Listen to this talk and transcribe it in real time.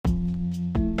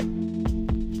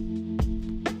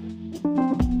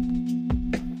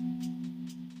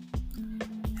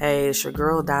Hey, it's your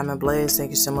girl, Diamond Blaze. Thank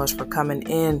you so much for coming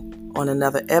in on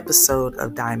another episode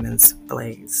of Diamonds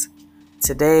Blaze.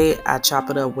 Today, I chop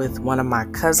it up with one of my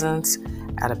cousins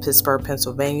out of Pittsburgh,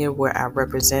 Pennsylvania, where I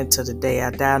represent till the day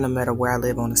I die, no matter where I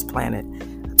live on this planet.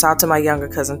 I talked to my younger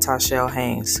cousin, Tashelle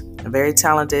Haynes, a very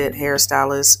talented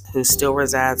hairstylist who still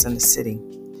resides in the city.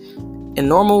 In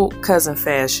normal cousin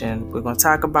fashion, we're going to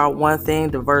talk about one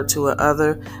thing, divert to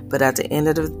another, but at the end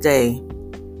of the day,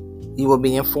 you will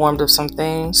be informed of some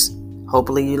things.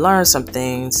 Hopefully you learn some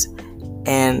things.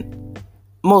 And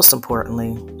most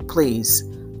importantly, please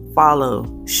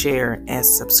follow, share, and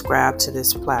subscribe to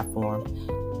this platform.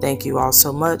 Thank you all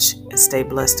so much, and stay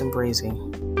blessed and breezy.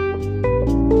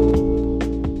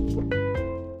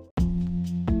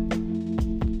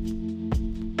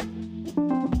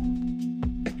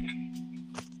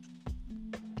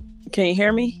 Can you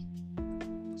hear me?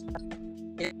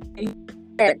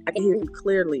 I can hear you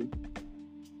clearly.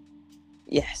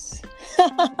 Yes.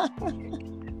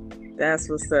 That's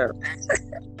what's up.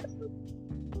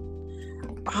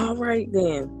 All right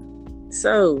then.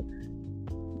 So,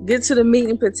 get to the meat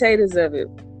and potatoes of it.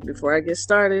 Before I get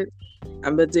started,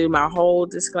 I'm going to do my whole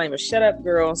disclaimer. Shut up,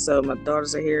 girl. So, my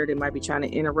daughters are here. They might be trying to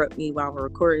interrupt me while we're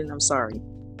recording. I'm sorry.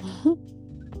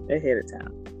 Ahead of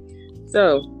time.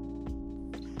 So,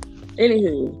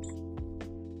 anywho,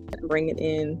 bringing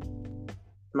in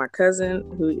my cousin,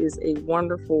 who is a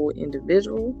wonderful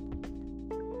individual.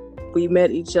 We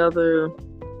met each other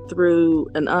through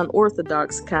an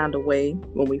unorthodox kind of way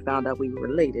when we found out we were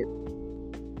related.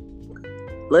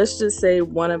 Let's just say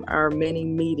one of our many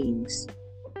meetings,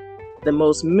 the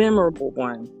most memorable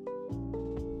one,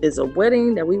 is a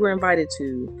wedding that we were invited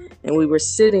to, and we were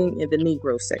sitting in the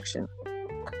Negro section.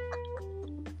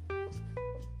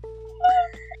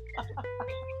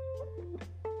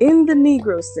 In the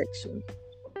Negro section.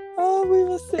 Oh, we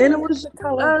were sitting, and it was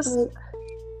us.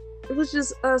 It was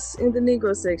just us in the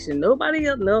Negro section. Nobody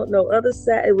else, no other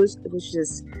side. It was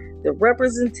just the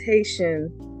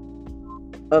representation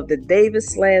of the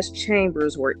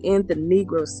Davis/Chambers were in the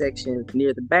Negro section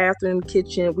near the bathroom,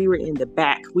 kitchen. We were in the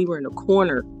back. We were in the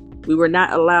corner. We were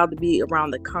not allowed to be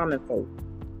around the common folk.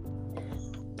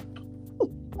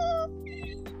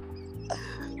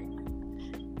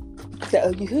 So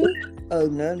you who? Oh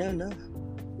no.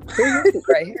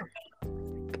 Right here.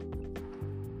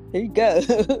 Here you go.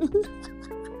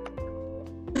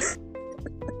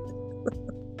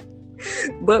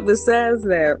 But besides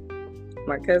that,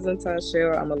 my cousin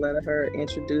Tashelle, I'm gonna let her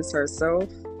introduce herself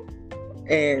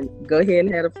and go ahead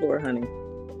and have the floor, honey.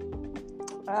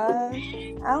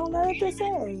 I don't know what to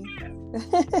say.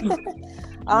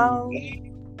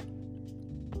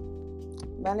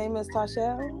 My name is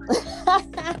Tashelle.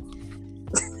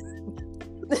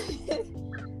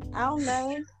 I don't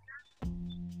know.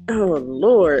 Oh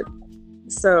Lord.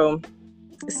 So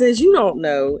since you don't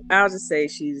know, I'll just say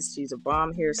she's a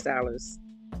bomb hairstylist,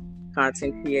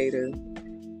 content creator.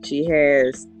 She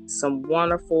has some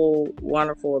wonderful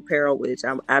apparel, which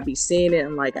I be seeing it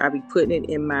and like I be putting it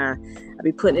in my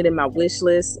wish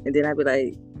list, and then I be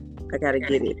like, I gotta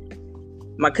get it.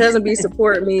 My cousin be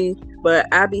supporting me, but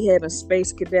I be having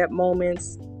space cadet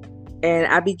moments and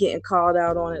I be getting called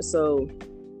out on it, so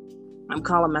I'm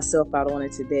calling myself out on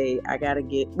it today. I gotta I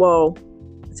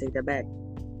take that back.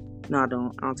 No, I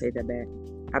don't take that back.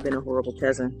 I've been a horrible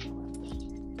cousin.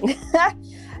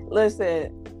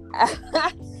 Listen,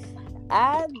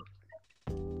 I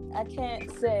can't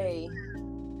say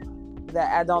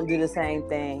that I don't do the same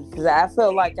thing, because I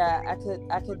feel like I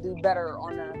could do better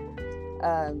on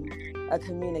a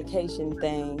communication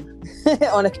thing,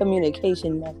 on a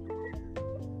communication level.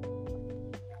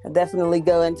 I definitely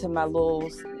go into my little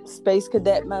space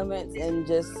cadet moments and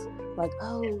just like,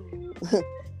 oh,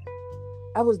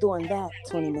 I was doing that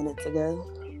 20 minutes ago.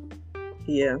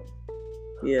 Yeah.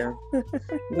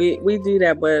 we do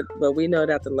that, but we know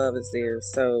that the love is there.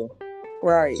 So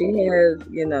right, she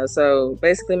has, so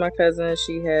basically my cousin,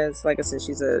 she has, like I said,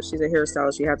 she's a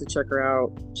hairstylist. You have to check her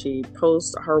out. She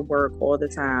posts her work all the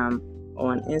time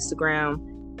on Instagram,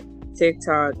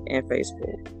 TikTok, and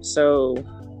Facebook. So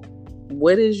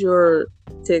what is your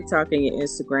TikTok and your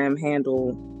Instagram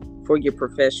handle for your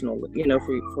professional,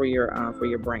 for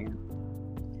your brand?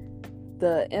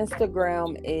 The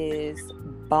Instagram is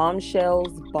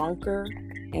Bombshells Bunker,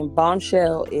 and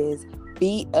Bombshell is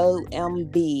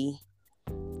BOMBSCHELLE.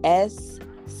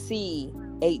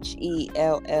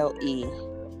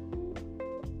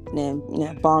 Then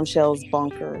Bombshells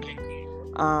Bunker.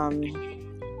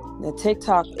 The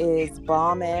TikTok is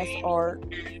Bomb Ass Art,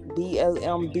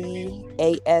 BOMBASSART.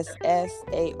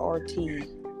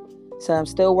 So I'm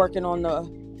still working on the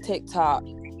TikTok,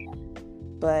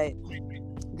 but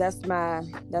that's my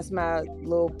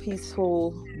little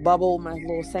peaceful bubble, my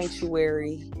little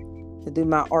sanctuary to do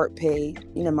my art page,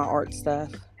 my art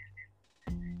stuff.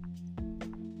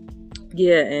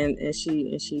 Yeah, and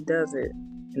she does it.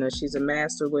 She's a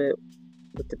master with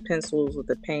the pencils, with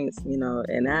the paints,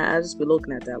 and I just be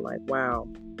looking at that like, wow,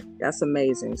 that's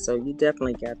amazing. So you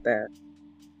definitely got that.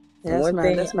 Yeah,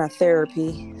 that's my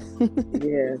therapy.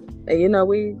 Yeah. And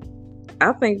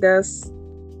I think that's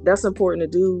important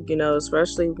to do,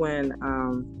 especially when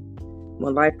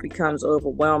life becomes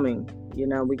overwhelming.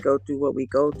 We go through what we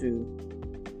go through,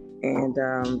 and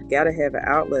gotta have an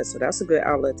outlet. So that's a good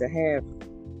outlet to have.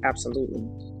 Absolutely.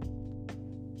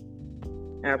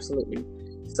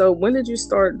 So when did you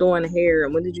start doing hair,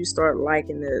 and when did you start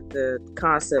liking the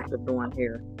concept of doing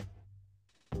hair?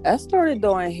 I started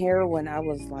doing hair when I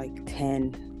was like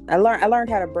 10. I learned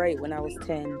how to braid when I was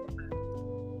 10.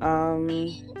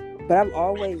 But I've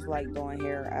always liked doing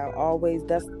hair.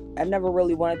 I never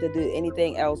really wanted to do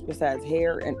anything else besides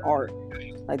hair and art.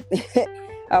 Like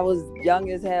I was young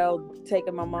as hell,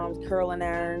 taking my mom's curling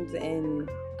irons and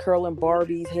curling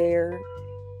Barbie's hair,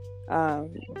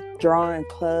 drawing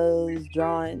clothes,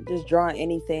 drawing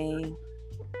anything.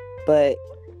 But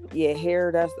yeah,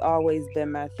 hair, that's always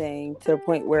been my thing, to the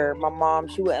point where my mom,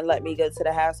 she wouldn't let me go to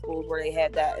the high schools where they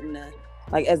had that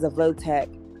as a VOTEC.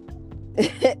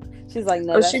 She's like,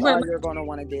 no, that's all you're going to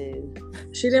want to do.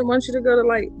 She didn't want you to go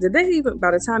to did they even,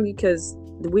 by the time because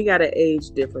we got an age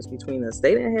difference between us,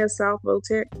 they didn't have South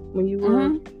VOTEC when you were?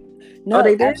 Mm-hmm. No,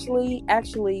 they did?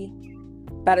 Actually,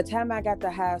 by the time I got to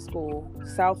high school,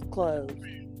 South closed.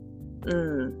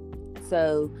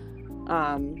 So,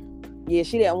 yeah,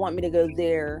 she didn't want me to go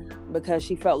there because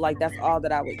she felt like that's all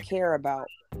that I would care about.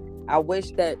 I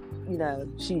wish that,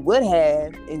 she would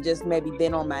have, and just maybe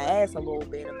been on my ass a little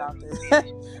bit about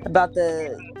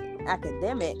the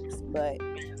academics, but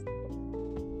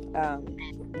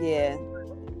yeah,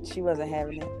 she wasn't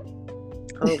having it.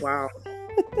 Oh wow.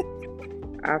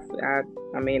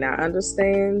 I mean, I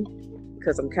understand,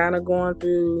 because I'm kind of going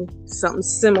through something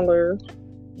similar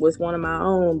with one of my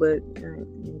own, but I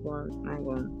ain't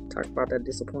going to talk about that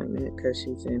disappointment because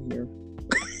she's in here.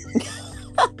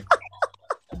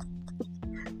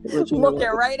 Looking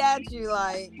right at you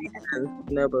like.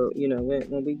 No, but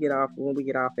when we get off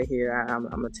of here, I'm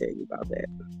gonna tell you about that.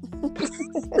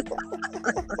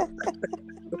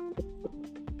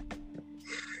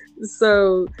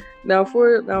 So now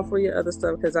for your other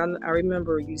stuff, because I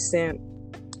remember you sent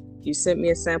me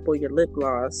a sample of your lip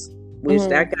gloss, which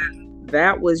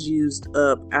that was used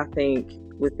up, I think,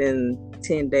 within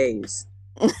 10 days.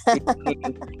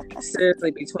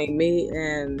 Seriously, between me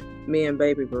and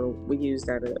Baby Girl, we used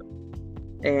that up,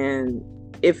 and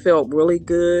it felt really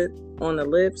good on the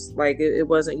lips. Like it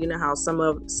wasn't, how some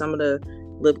of the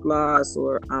lip gloss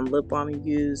or lip balm you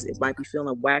use, it might be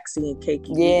feeling waxy and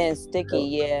cakey. Yeah,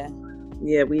 sticky.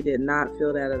 Yeah, we did not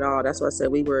feel that at all. That's why I said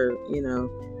we were,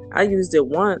 I used it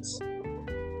once.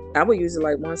 I would use it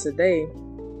like once a day,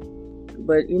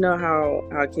 but you know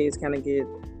how kids kind of get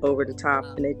over the top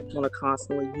and they want to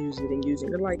constantly use it.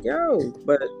 They're like, yo,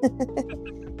 but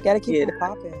gotta keep it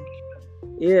popping.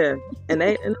 Yeah, and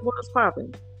it was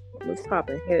popping.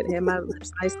 Had my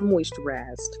lips nice and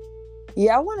moisturized.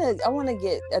 Yeah, I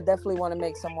definitely want to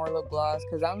make some more lip gloss,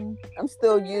 because I'm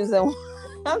still using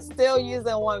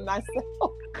one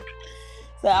myself.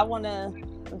 So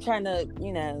I'm trying to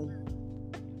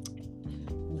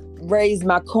raise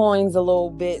my coins a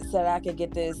little bit so that I could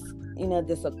get this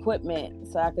this equipment,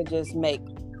 so I could just make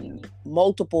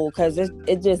multiple, because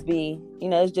it just be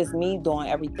it's just me doing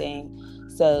everything.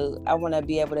 So I want to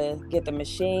be able to get the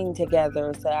machine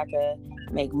together so I could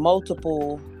make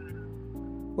multiple.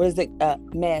 What is it?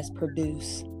 Mass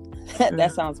produce.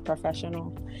 That sounds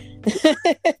professional. So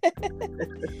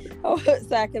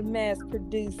I can mass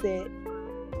produce it.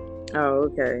 Oh,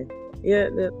 okay. Yeah,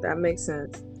 that makes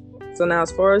sense. So now,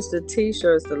 as far as the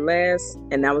t-shirts,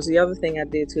 and that was the other thing I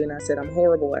did too, and I said I'm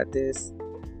horrible at this.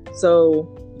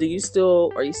 So, are you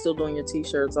still doing your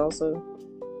t-shirts also?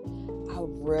 I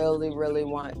really, really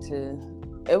want to.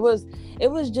 It was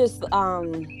just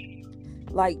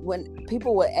like when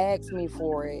people would ask me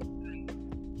for it,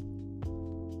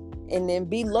 and then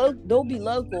they'll be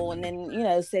local, and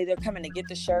then say they're coming to get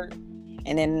the shirt,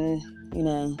 and then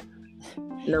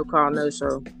no call, no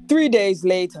show. 3 days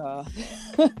later,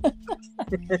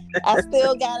 I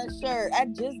still got a shirt. I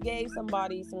just gave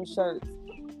somebody some shirts,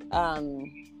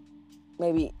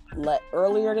 maybe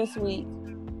earlier this week,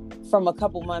 from a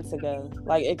couple months ago.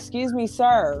 Like, excuse me,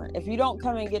 sir, if you don't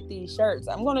come and get these shirts,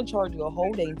 I'm going to charge you a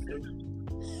holding fee.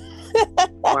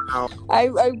 Wow.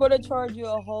 I'm going to charge you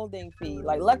a holding fee.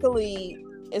 Like, luckily,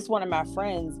 it's one of my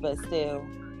friends, but still.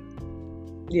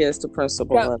 Yeah, it's the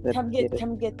principle of it. Come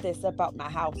get this about my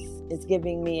house. It's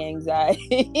giving me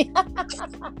anxiety.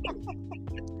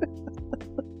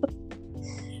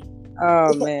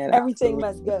 Oh man, everything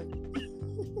must go.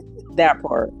 That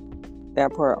part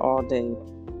all day.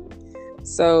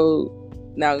 So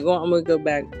now I'm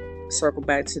gonna circle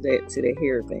back to the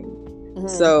hair thing. Mm-hmm.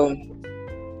 So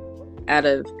out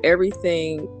of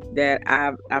everything that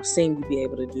I've seen you be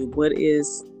able to do, what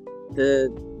is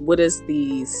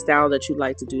the style that you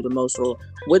like to do the most, or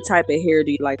what type of hair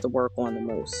do you like to work on the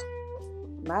most?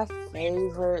 My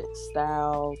favorite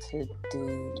style to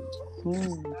do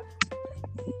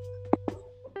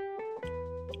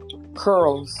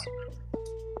curls,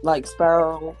 like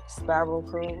spiral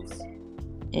curls.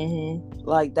 Mm-hmm.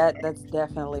 Like that's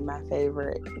definitely my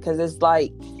favorite, because it's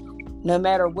like no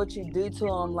matter what you do to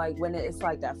them, like when it's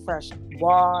like that fresh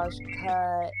wash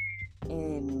cut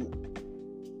and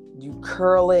you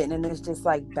curl it and then it's just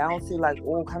like bouncy, like,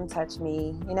 oh, come touch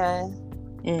me, you know.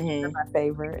 Mm-hmm. They're my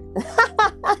favorite.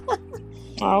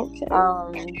 Okay.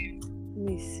 Let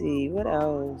me see what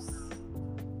else.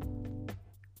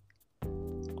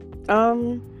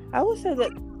 I would say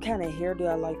that kind of hair do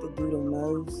I like to do the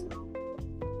most,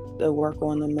 to work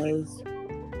on the most.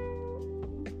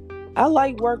 I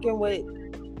like working with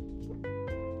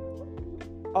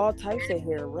all types of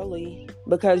hair, really,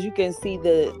 because you can see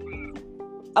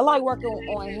I like working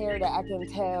on hair that I can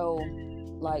tell,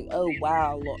 like, oh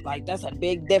wow, look, like that's a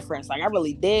big difference. Like I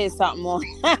really did something on.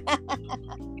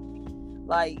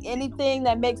 Like anything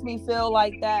that makes me feel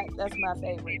like that, that's my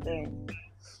favorite thing.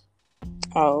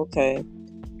 Oh, okay,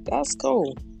 that's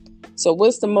cool. So,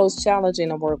 what's the most challenging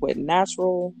to work with,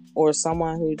 natural or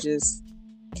someone who just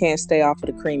can't stay off of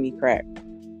the creamy crack?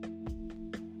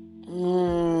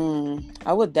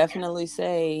 I would definitely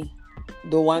say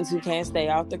the ones who can't stay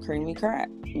out the creamy crack,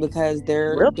 because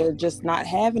they're just not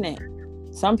having it.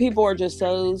 Some people are just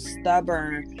so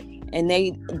stubborn and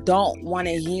they don't want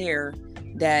to hear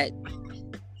that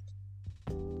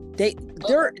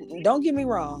don't get me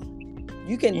wrong,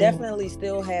 you can definitely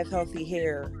still have healthy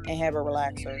hair and have a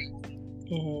relaxer.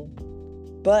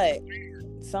 Mm-hmm. But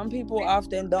some people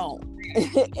often don't.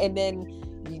 And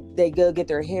then they go get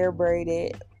their hair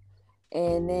braided,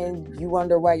 and then you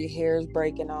wonder why your hair is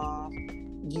breaking off.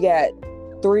 You got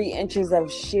 3 inches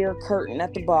of sheer curtain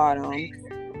at the bottom.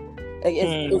 Like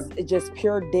it's just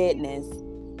pure deadness,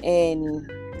 and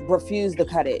refuse to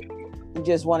cut it. You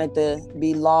just want it to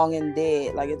be long and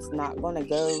dead. Like it's not going to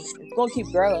go. It's going to keep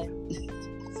growing.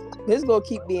 It's going to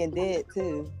keep being dead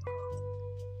too.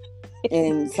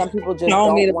 And some people just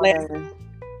don't want to.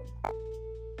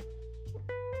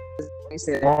 It's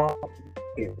just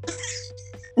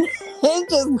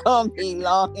going to be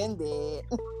long and dead.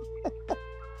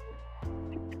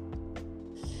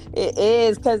 It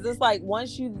is, because it's like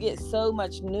once you get so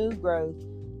much new growth,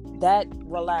 that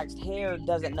relaxed hair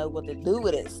doesn't know what to do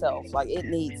with itself. Like it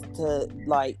needs to,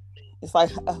 like, it's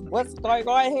like, what's going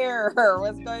on here?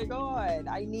 What's going on?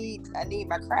 I need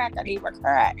my crack. I need my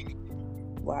crack.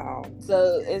 Wow.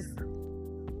 So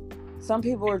some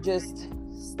people are just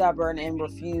stubborn and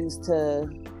refuse to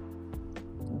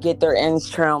get their ends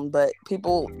trimmed, but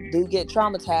people do get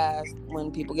traumatized when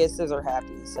people get scissor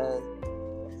happy. So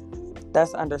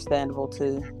that's understandable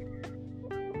too.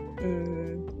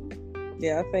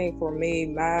 Yeah, I think for me,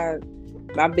 my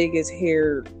biggest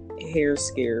hair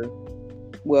scare.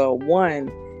 Well, one,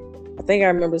 I think I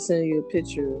remember sending you a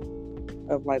picture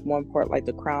of like one part, like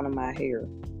the crown of my hair.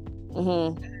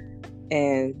 Mm-hmm.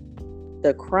 And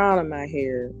the crown of my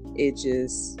hair, it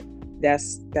just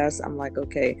that's I'm like,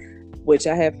 okay, which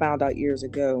I had found out years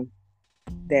ago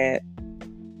that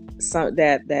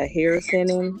that hair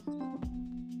thinning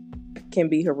can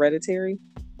be hereditary.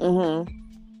 Mm-hmm.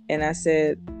 And I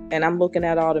said, and I'm looking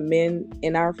at all the men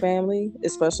in our family,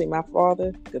 especially my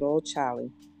father, good old Charlie.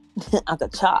 Uncle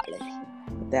Charlie.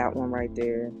 That one right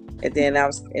there. And then I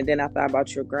thought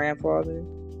about your grandfather.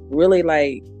 Really,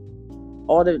 like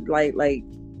all the like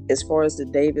as far as the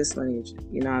Davis lineage,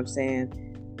 you know what I'm saying?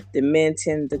 The men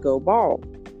tend to go bald.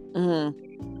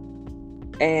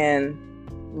 Mm-hmm. And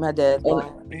my dad.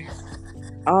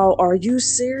 Oh, are you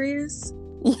serious?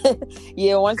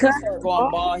 Yeah, once he started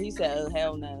going bald, he said, "Oh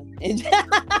hell no."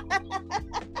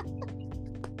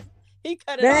 He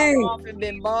cut it all off and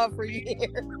been bald for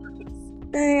years.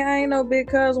 Dang, I ain't know Big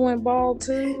Cuz went bald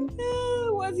too.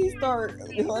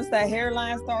 Once that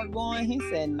hairline started going, he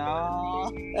said,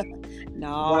 "No, no."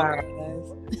 Wow.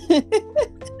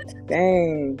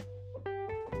 Dang.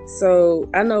 So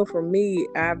I know for me,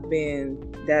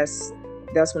 that's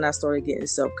when I started getting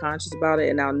self-conscious about it,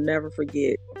 and I'll never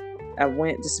forget. I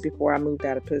went, this is before I moved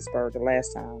out of Pittsburgh the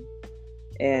last time.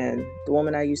 And the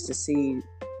woman I used to see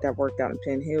that worked out in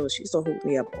Penn Hill, she used to hook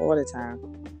me up all the time.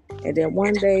 And then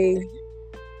one day,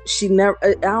 she never,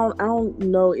 I don't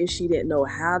know if she didn't know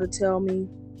how to tell me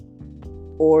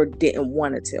or didn't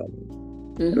want to tell me.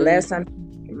 Mm-hmm. The last time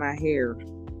she did my hair,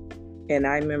 and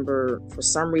I remember for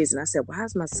some reason I said, why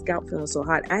is my scalp feeling so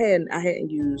hot? I hadn't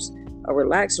used a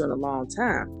relaxer in a long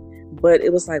time, but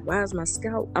it was like, why is my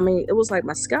scalp? I mean, it was like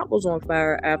my scalp was on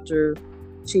fire after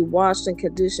she washed and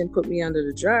conditioned, put me under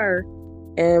the dryer.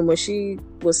 And when she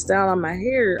was styling my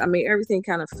hair, I mean, everything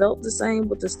kind of felt the same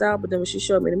with the style. But then when she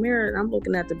showed me the mirror, and I'm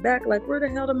looking at the back, like, where the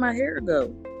hell did my hair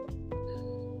go?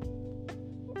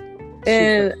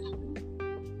 And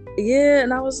yeah,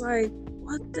 and I was like,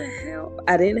 what the hell?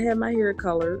 I didn't have my hair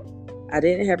colored. I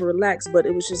didn't have it relaxed, but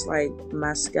it was just like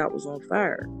my scalp was on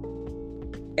fire.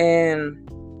 And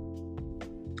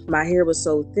my hair was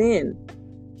so thin.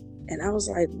 And I was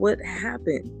like, what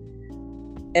happened?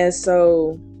 And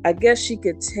so I guess she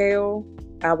could tell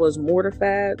I was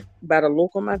mortified by the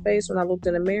look on my face when I looked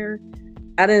in the mirror.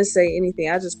 I didn't say anything.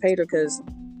 I just paid her because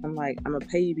I'm like, I'm going to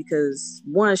pay you because,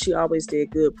 one, she always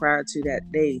did good prior to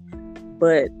that day.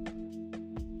 But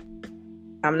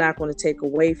I'm not going to take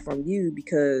away from you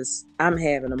because I'm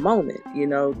having a moment. You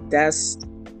know, I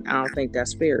don't think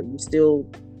that's fair. You still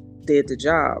did the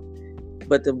job.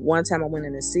 But the one time I went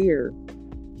in to see her,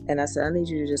 and I said, I need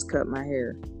you to just cut my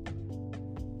hair.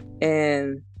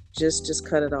 And just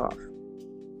cut it off.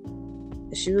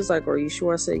 And she was like, are you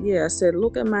sure? I said, yeah. I said,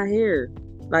 look at my hair.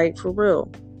 Like, for real.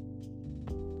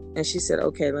 And she said,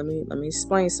 okay, let me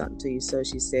explain something to you. So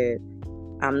she said,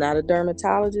 I'm not a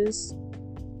dermatologist,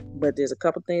 but there's a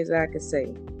couple things that I can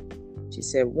say. She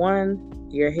said, one,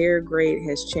 your hair grade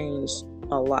has changed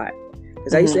a lot.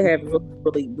 Because I used to have really,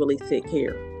 really, really thick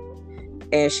hair.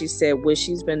 And she said, what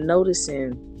she's been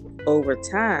noticing over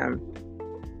time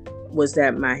was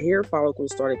that my hair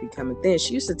follicles started becoming thin.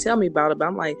 She used to tell me about it, but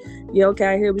I'm like, yeah, okay,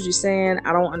 I hear what you're saying.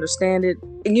 I don't understand it.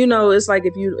 And you know, it's like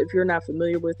if you're not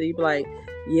familiar with it, you be like,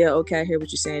 yeah, okay, I hear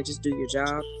what you're saying. Just do your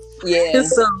job. Yeah.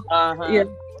 So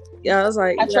yeah, I was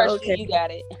like, I trust okay, you got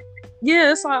it.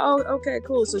 Yeah, it's like, oh, okay,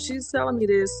 cool. So she's telling me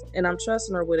this, and I'm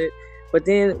trusting her with it. But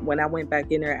then when I went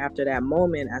back in there after that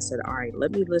moment, I said, all right,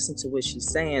 let me listen to what she's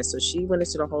saying. So she went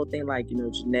into the whole thing, like, you know,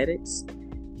 genetics.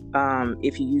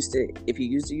 If you used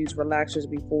to use relaxers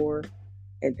before,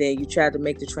 and then you tried to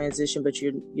make the transition, but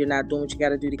you're not doing what you got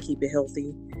to do to keep it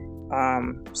healthy.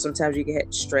 Sometimes you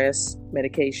get stress,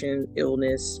 medication,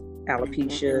 illness,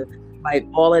 alopecia, like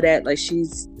all of that. Like,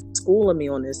 she's schooling me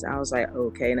on this. I was like,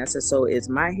 okay. And I said, so is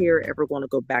my hair ever going to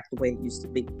go back the way it used to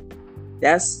be?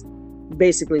 That's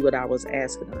basically what I was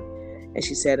asking her. And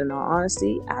she said, in all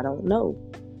honesty, I don't know,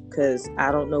 because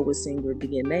I don't know what's in your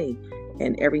DNA,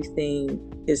 and everything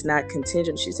is not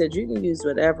contingent. She said, you can use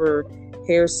whatever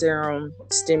hair serum,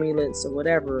 stimulants, or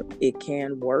whatever. It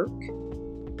can work.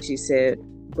 She said,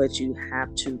 but you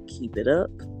have to keep it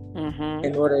up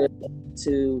in order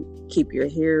to keep your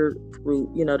hair root,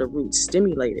 you know, the roots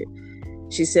stimulated.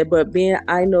 She said, but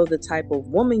I know the type of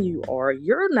woman you are,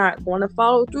 you're not going to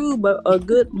follow through but a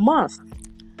good month.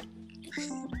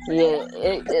 Yeah,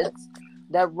 it's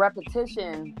that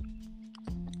repetition.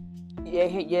 Your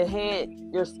head,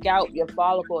 your scalp, your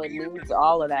follicle, it needs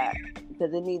all of that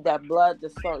because it needs that blood to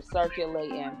start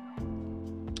circulating.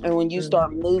 And when you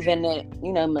start moving it,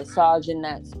 you know, massaging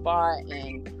that spot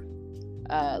and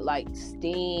like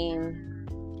steam,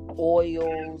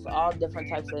 oils, all different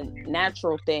types of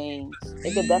natural things,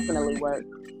 it could definitely work.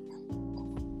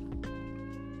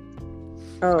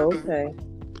 Oh,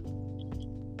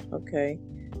 okay.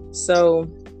 So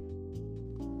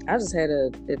I just had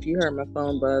if you heard my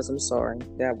phone buzz, I'm sorry.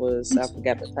 I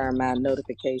forgot to turn my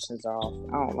notifications off.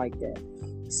 I don't like that.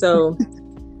 So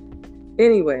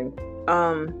anyway,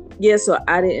 yeah, so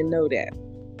I didn't know that,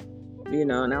 you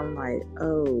know, and I'm like,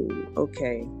 oh,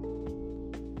 okay.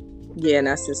 Yeah, and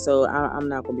I said, so I'm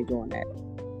not going to be doing that.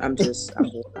 I'm just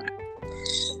not.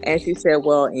 And she said,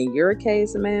 well, in your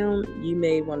case, ma'am, you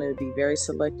may want to be very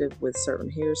selective with certain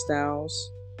hairstyles.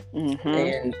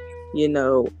 And, you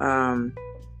know,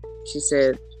 she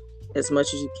said, as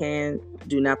much as you can,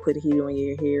 do not put heat on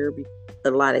your hair,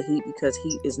 a lot of heat, because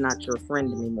heat is not your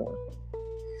friend anymore.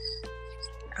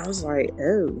 I was like,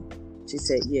 oh. She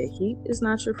said, yeah, heat is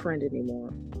not your friend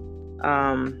anymore.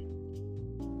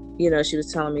 You know, she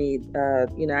was telling me,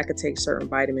 you know, I could take certain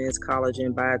vitamins,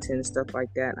 collagen, biotin, stuff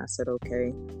like that. And I said,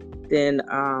 okay. Then,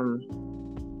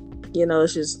 you know,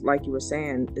 it's just like you were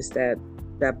saying, it's that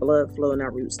blood flow and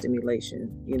that root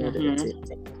stimulation, you know, to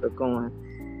get going.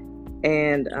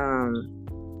 And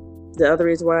the other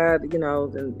reason why,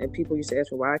 and people used to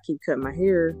ask me why I keep cutting my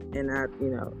hair, and I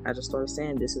just started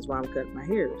saying this is why I'm cutting my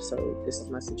hair. So this is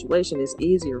my situation. It's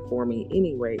easier for me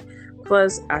anyway.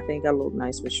 Plus, I think I look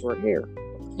nice with short hair.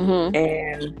 Mm-hmm.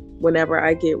 And whenever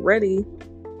I get ready,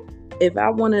 if I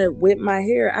want to whip my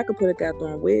hair, I could put a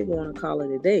goddamn wig on and call it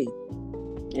a day.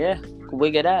 Yeah,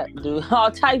 wig it up, do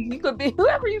all types. You could be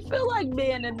whoever you feel like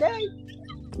being today.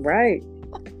 Right.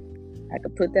 I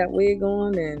could put that wig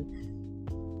on and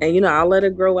I'll let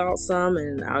it grow out some,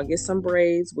 and I'll get some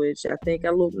braids, which I think I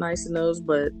look nice in those.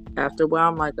 But after a while,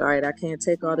 I'm like, all right, I can't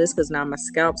take all this because now my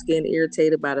scalp's getting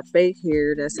irritated by the fake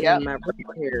hair that's in my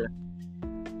real hair.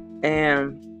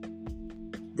 And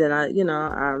then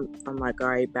I'm like, all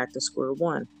right, back to square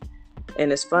one.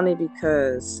 And it's funny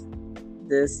because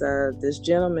this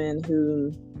gentleman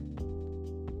who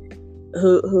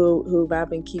I've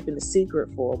been keeping a secret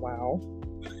for a while.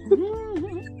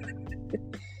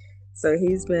 So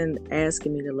he's been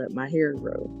asking me to let my hair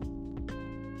grow.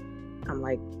 I'm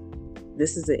like,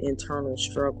 this is an internal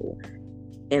struggle.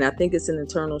 And I think it's an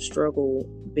internal struggle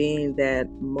being that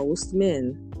most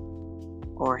men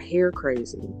are hair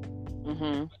crazy.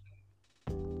 Mm-hmm.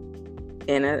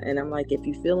 And I'm like, if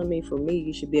you're feeling me for me,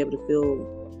 you should be able to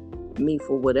feel me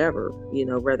for whatever,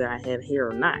 whether I have hair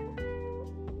or not.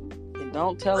 And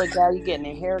don't tell a guy you're getting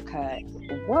a haircut.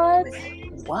 What?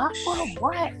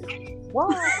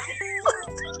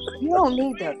 You don't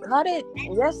need to cut it?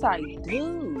 Yes, I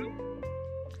do.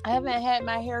 I haven't had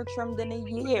my hair trimmed in a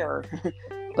year.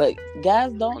 But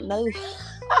guys don't know.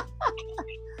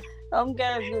 Some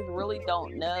guys just really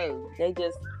don't know.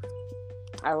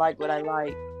 I like what I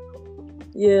like.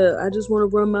 Yeah, I just want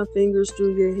to run my fingers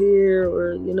through your hair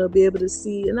or, be able to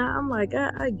see. And I'm like,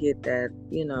 I get that,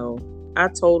 I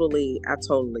totally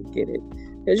get it.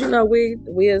 Because,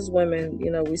 we as women,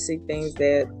 we see things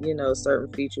that,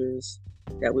 certain features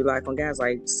that we like on guys.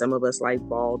 Like some of us like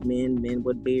bald men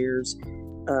with beards.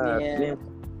 Men,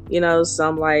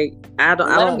 some like, I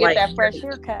don't get like that fresh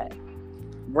haircut.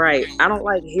 Right. I don't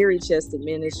like hairy chested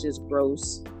men. It's just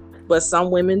gross. But some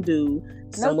women do.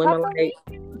 Some women like,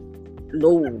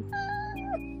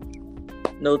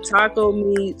 no taco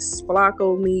meat,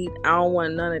 splocco meat. I don't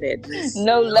want none of that. Just,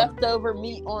 no leftover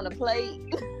meat on a plate.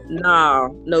 Nah,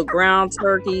 no ground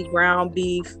turkey, ground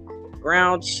beef,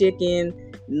 ground chicken,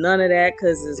 none of that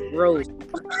because it's gross.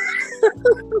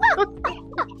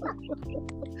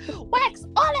 Wax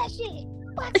all that shit.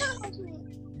 Wax all that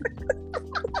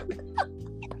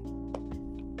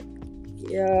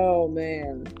shit. Yo,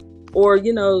 man. Or,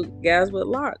 guys with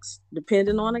locks,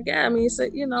 depending on the guy. I mean, so,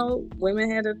 women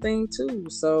had a thing too.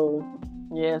 So,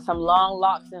 yeah, some long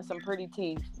locks and some pretty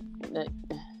teeth.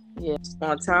 Yeah.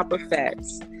 On top of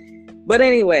facts. But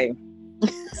anyway,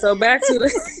 so back to the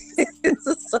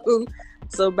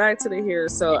so back to the hair.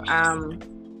 So I'm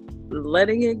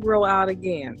letting it grow out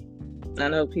again. I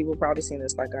know people probably seen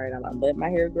this like, all right, I'm letting my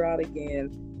hair grow out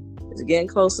again. It's getting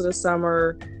closer to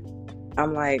summer.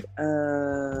 I'm like,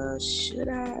 should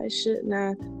I? Shouldn't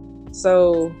I?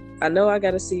 So I know I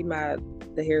got to see the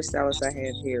hairstylist I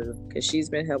have here because she's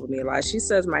been helping me a lot. She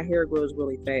says my hair grows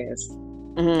really fast,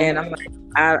 and I'm like,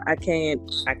 I can't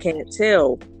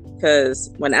tell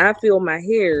because when I feel my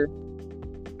hair,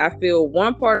 I feel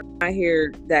one part of my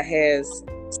hair that has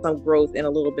some growth and a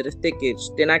little bit of thickage.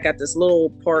 Then I got this little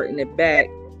part in the back,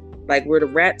 like where the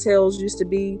rat tails used to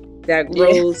be, that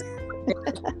grows. Yeah.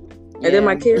 And then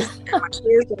my kids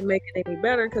don't make it any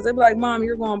better because they're like, Mom,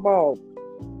 you're going bald.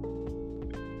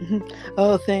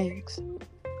 Oh, thanks.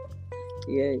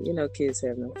 Yeah, kids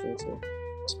have no filter.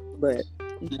 But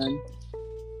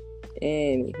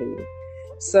anywho.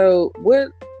 So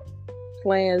what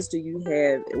plans do you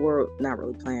have? Well, not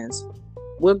really plans.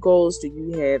 What goals do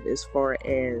you have as far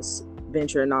as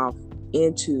venturing off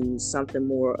into something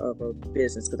more of a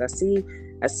business? Because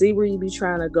I see where you be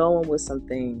trying to go on with some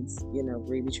things,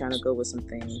 where you be trying to go with some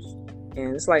things.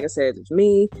 And it's like I said, it's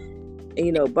me,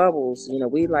 and, Bubbles,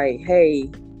 we like, hey,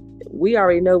 we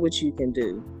already know what you can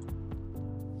do.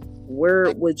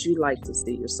 Where would you like to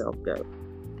see yourself go?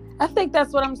 I think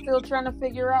that's what I'm still trying to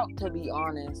figure out, to be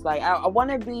honest. Like, I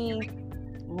want to be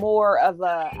more of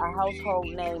a household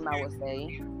name, I would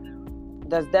say.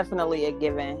 That's definitely a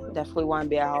given. Definitely want to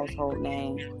be a household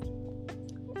name.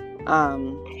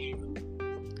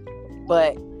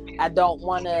 But I don't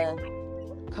want to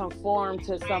conform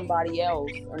to somebody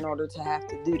else in order to have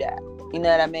to do that. You know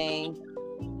what I mean?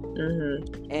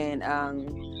 Mm-hmm. And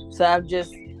so I've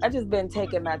just been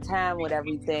taking my time with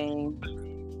everything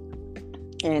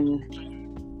and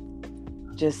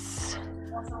just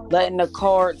letting the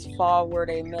cards fall where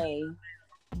they may.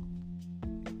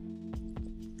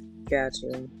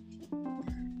 Gotcha.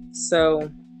 So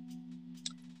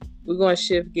we're going to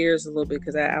shift gears a little bit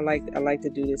because I like to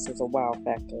do this as a wow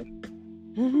factor.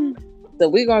 Mm-hmm. So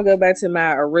we're going to go back to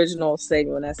my original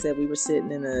segment when I said we were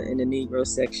sitting in the Negro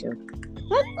section.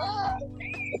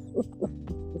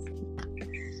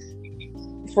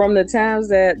 From the times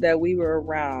that we were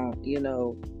around, you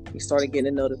know, we started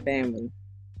getting to know the family.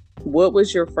 What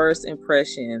was your first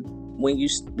impression when you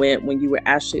were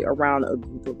actually around a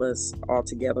group of us all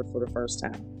together for the first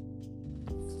time?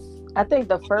 I think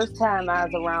the first time I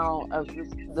was around a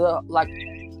group,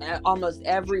 almost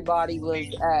everybody was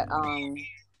at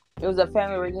it was a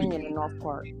family reunion in North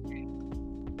Park.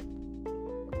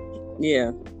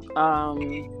 Yeah.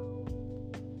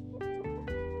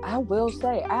 I will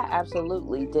say I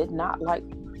absolutely did not like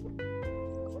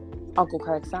Uncle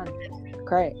Craig's son.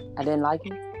 Craig, I didn't like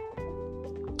him.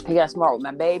 He got smart with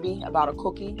my baby about a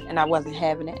cookie, and I wasn't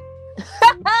having it.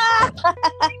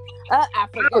 I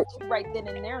forgot you right then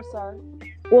and there, sir.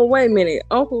 Well, wait a minute.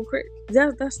 Uncle Craig,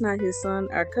 that's not his son.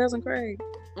 Our cousin Craig.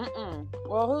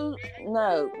 Well, who?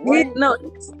 No. No.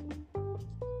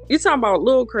 You're talking about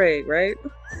Lil Craig, right?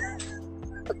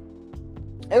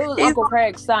 It was Uncle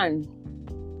Craig's son.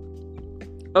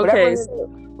 Okay.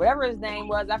 Whatever his name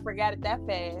was, I forgot it that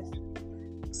fast.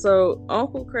 So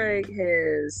Uncle Craig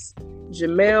has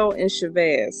Jamel and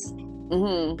Shavaz.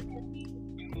 Mm-hmm.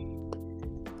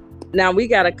 Now we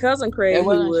got a cousin Craig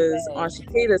who was on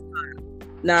Shakita's son.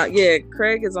 Now, yeah,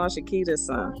 Craig is on Shakita's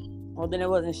son. Well, then it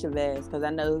wasn't Shavaz because I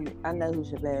know who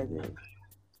Shavaz is.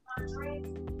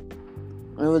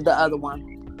 It was the other one.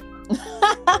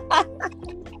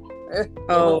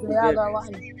 Oh, the other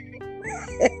one.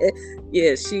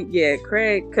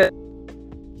 Craig.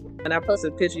 And I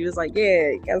posted a picture. He was like,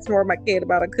 "Yeah, you got to my kid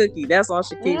about a cookie." That's on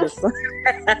Shakita's son.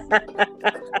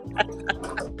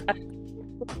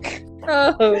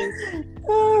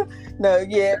 Oh. No,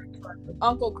 yeah.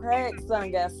 Uncle Craig's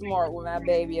son got smart with my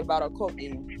baby about a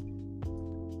cookie.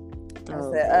 I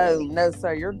said, "Oh no,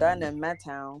 sir, you're done in my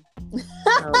town." You're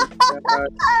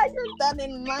done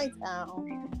in my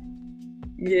town.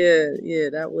 Yeah,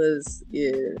 that was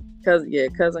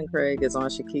cousin Craig is on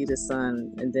Shakita's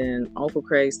son, and then Uncle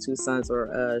Craig's two sons are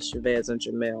Shavaz and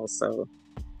Jamel. So,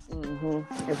 it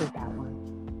was that one.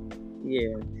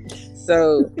 Yeah.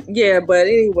 So but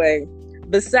anyway,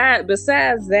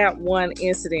 besides that one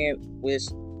incident, which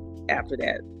after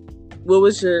that, what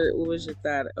was your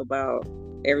thought about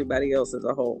everybody else as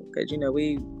a whole? Because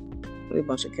we a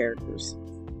bunch of characters.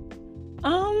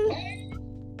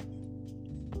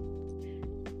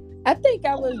 I think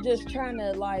I was just trying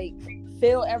to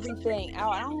fill everything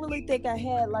out. I don't really think I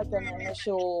had an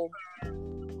initial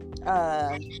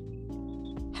I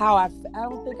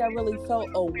don't think I really felt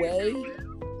away.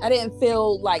 I didn't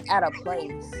feel out of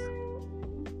place.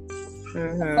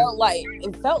 Mm-hmm.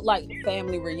 It felt like a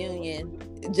family reunion,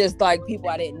 just people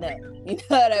I didn't know. You know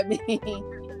what I mean?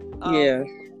 Yeah.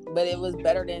 But it was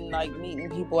better than meeting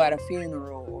people at a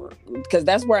funeral, because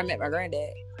that's where I met my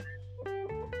granddad.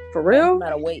 For real?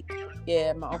 At a wake.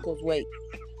 Yeah, my uncle's wake.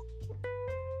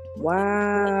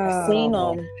 Wow. I seen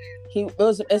him.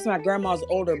 It's my grandma's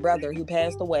older brother who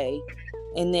passed away.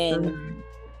 And then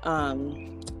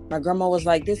my grandma was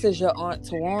like, "This is your Aunt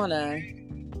Tawana."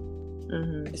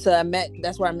 Mm-hmm. So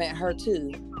that's where I met her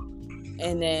too.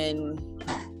 And then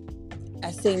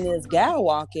I seen this guy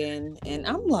walk in, and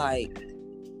I'm like,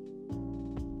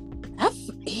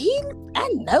 I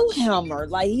know him, or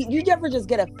you ever just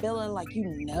get a feeling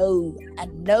I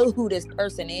know who this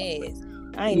person is.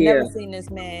 I ain't never seen this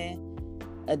man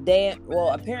a day. Well,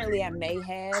 apparently I may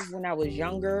have when I was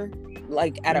younger,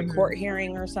 at a court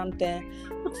hearing or something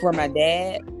for my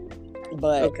dad.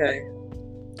 But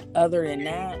other than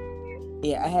that,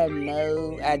 I had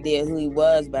no idea who he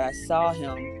was, but I saw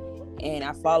him and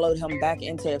I followed him back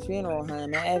into the funeral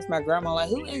home. I asked my grandma,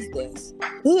 who is this?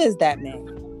 Who is that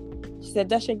man? She said,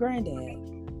 "That's your granddad."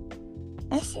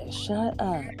 I said, "Shut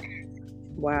up."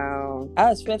 Wow. I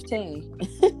was 15.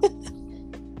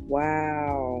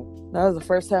 Wow. That was the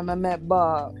first time I met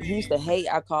Bob. He used to hate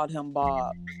I called him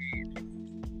Bob.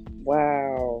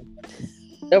 Wow.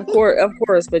 Of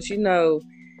course. But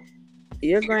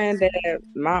your granddad,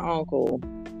 my uncle,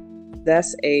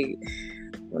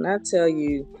 when I tell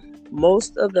you,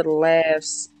 most of the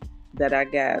laughs that I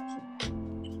got,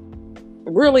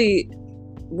 really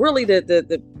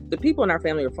the people in our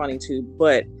family are funny too,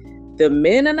 but the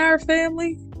men in our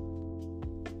family,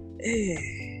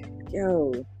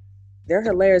 they're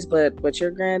hilarious. But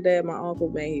your granddad, my uncle,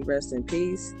 may he rest in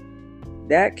peace.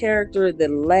 That character, the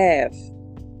laugh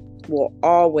will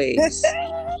always.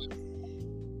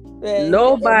 Man,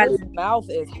 Nobody. His mouth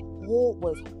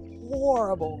was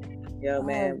horrible. Yo,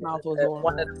 man, His mouth was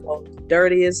one of horrible. the most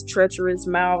dirtiest, treacherous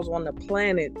mouths on the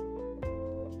planet.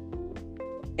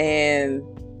 And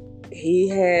he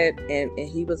had, and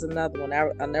he was another one.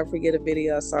 I'll never forget a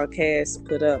video I saw Cass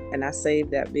put up, and I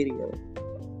saved that video.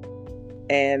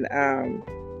 And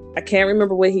I can't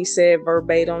remember what he said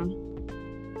verbatim,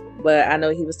 but I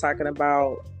know he was talking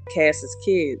about Cass's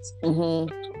kids.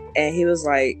 Mm-hmm. And he was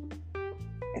like,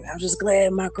 and I'm just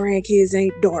glad my grandkids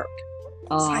ain't dark.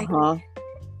 Uh-huh.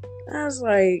 I was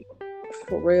like,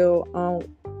 for real,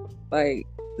 like,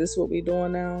 this what we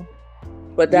doing now?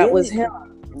 But that was him.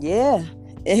 Yeah.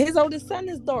 And his oldest son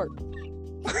is dark.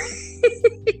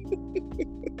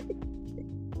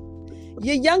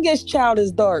 Your youngest child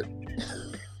is dark.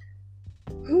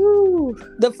 Whew.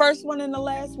 The first one and the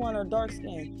last one are dark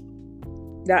skinned.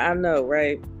 That I know,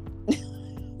 right?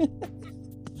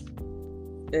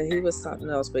 And he was something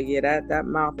else, but yeah, that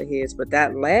mouth of his, but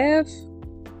that laugh,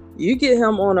 you get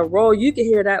him on a roll, you can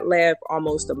hear that laugh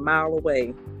almost a mile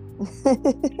away.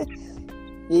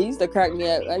 He used to crack me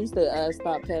up. I used to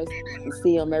stop past and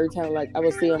see him every time. Like I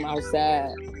would see him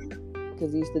outside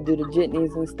because he used to do the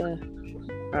jitneys and stuff.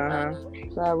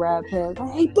 So I ride past.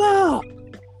 Hey, Bob!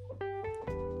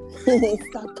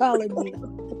 Stop calling me.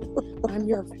 I'm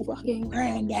your fucking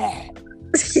granddad.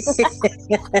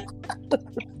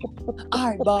 All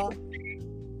right, Bob.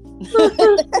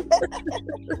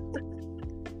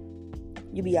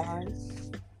 You be alright.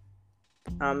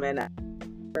 And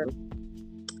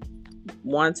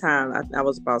one time I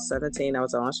was about 17. I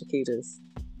was on Chiquitas,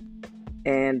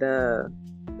 and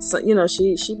so you know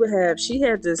she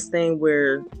had this thing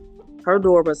where her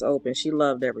door was open. She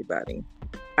loved everybody.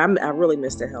 I really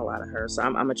missed the hell out of her, so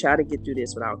I'm gonna try to get through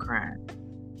this without crying.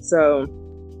 So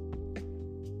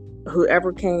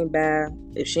whoever came by,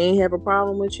 if she ain't have a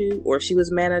problem with you, or if she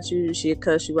was mad at you, she'd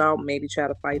cuss you out, maybe try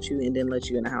to fight you, and then let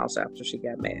you in the house after she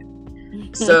got mad.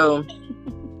 So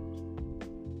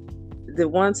the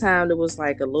one time there was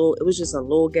like it was just a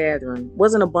little gathering.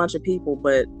 Wasn't a bunch of people,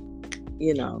 but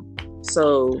you know.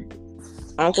 So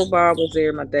Uncle Bob was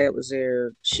there, my dad was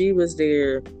there, she was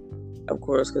there, of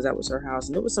course, because that was her house,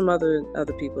 and there was some other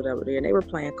people that were there, and they were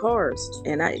playing cards.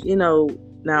 And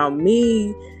now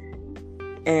me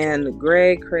and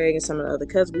Greg, Craig, and some of the other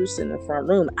cousins, we were sitting in the front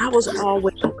room. I was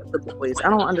always with the boys. I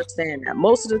don't understand that.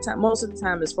 Most of the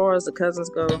time, as far as the cousins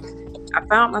go, I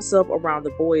found myself around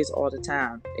the boys all the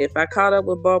time. If I caught up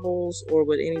with Bubbles or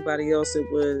with anybody else, it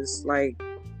was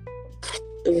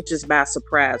just by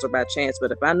surprise or by chance.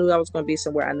 But if I knew I was going to be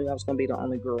somewhere, I knew I was going to be the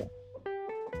only girl.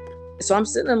 So I'm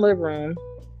sitting in the living room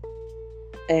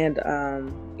and,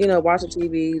 watching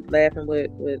TV, laughing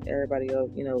with everybody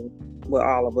else, with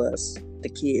all of us, the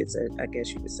kids, I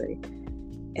guess you could say.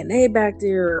 And they back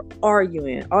there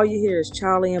arguing. All you hear is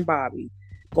Charlie and Bobby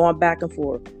going back and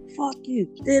forth. Fuck you,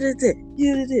 did it,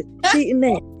 you did it, cheating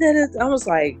that. I was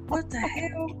like, what the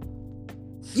hell?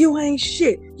 You ain't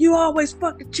shit. You always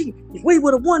fucking cheat. If we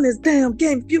would have won this damn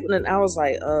game, and I was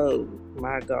like, oh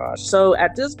my gosh. So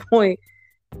at this point,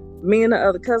 me and the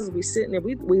other cousins, we sitting there,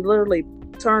 we literally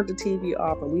turned the TV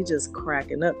off and we just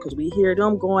cracking up because we hear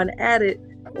them going at it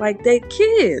like they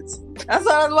kids. That's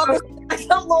what I was about to say.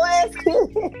 Some little ass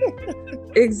kids.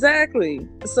 Exactly.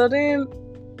 So then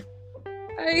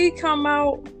he come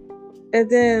out and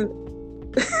then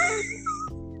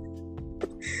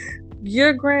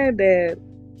your granddad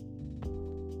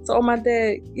told my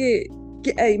dad,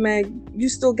 hey man, you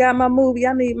still got my movie?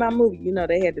 I need my movie.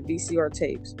 They had the VCR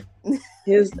tapes.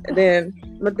 Then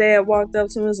my dad walked up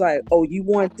to him and was like, oh, you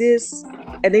want this?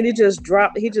 And then he just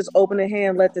opened the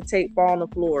hand, let the tape fall on the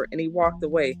floor, and he walked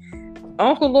away.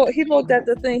 Uncle Lord, he looked at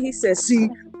the thing, he said, see,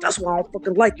 that's why I don't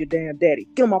fucking like your damn daddy.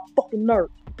 Get on my fucking nerve.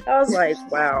 I was like,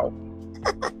 wow.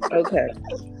 Okay.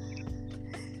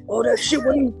 Oh, that shit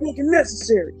wasn't even fucking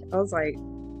necessary. I was like,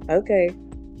 okay.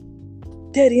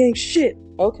 Daddy ain't shit.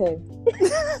 Okay.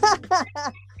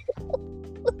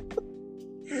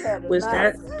 Which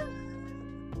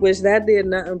that did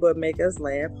nothing but make us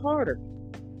laugh harder.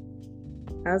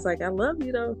 I was like, I love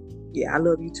you though. Yeah, I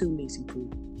love you too, Niecy Pooh.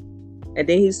 And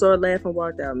then he started laughing and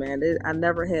walked out, man. I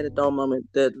never had a dull moment.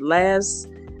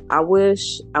 I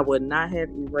wish I would not have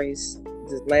erased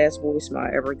the last voicemail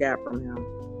I ever got from him.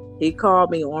 He called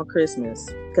me on Christmas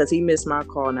because he missed my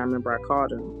call, and I remember I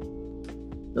called him.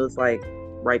 It was like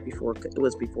before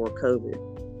COVID.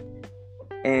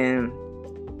 And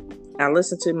I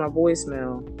listened to my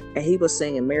voicemail, and he was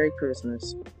singing Merry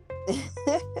Christmas.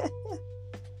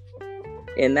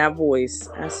 In that voice,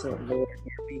 I said, Lord,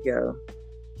 here we go.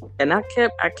 And I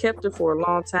kept it for a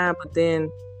long time, but then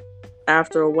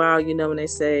after a while, when they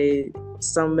say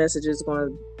some message is going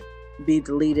to be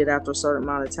deleted after a certain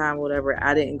amount of time, whatever.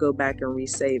 I didn't go back and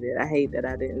resave it. I hate that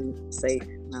I didn't save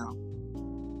it. No.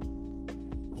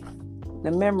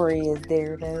 The memory is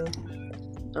there though.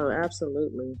 Oh,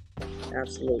 absolutely.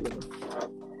 Absolutely.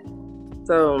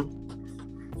 So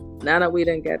now that we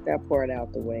done got that part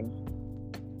out the way,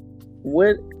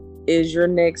 what is your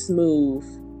next move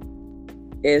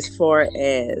as far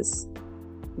as,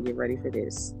 get ready for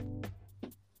this,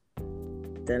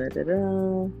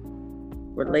 da-da-da-da,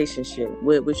 relationship?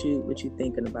 What you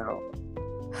thinking about?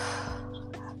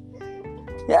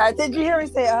 Yeah, did you hear me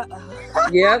say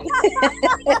Yep.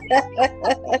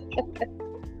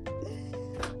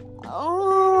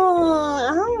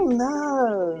 I don't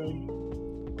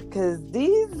know, because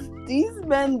these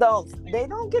men don't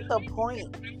get the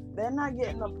point. They're not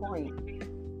getting the point.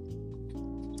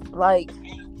 Like,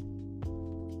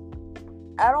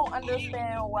 I don't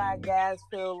understand why guys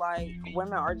feel like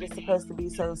women are just supposed to be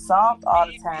so soft all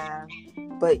the time,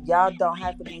 but y'all don't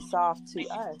have to be soft to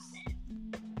us.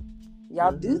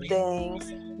 Y'all do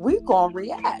things, we gonna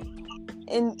react,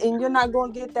 and you're not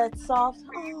gonna get that soft.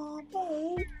 Oh,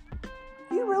 babe,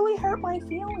 you really hurt my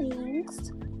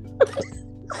feelings.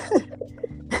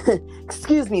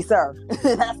 Excuse me, sir.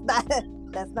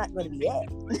 That's not going to be it.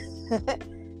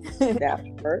 That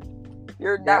hurt.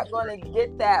 You're not going to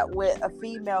get that with a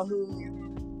female who's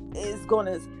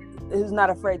not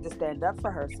afraid to stand up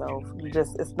for herself.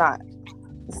 It's not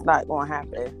going to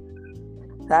happen.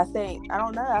 I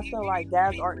don't know. I feel like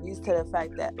guys aren't used to the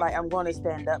fact that, like, I'm going to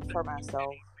stand up for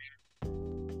myself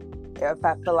if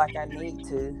I feel like I need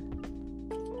to.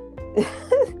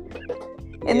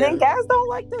 And then guys don't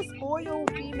like to spoil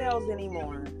females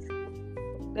anymore.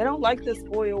 They don't like to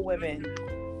spoil women.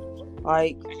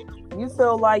 Like, you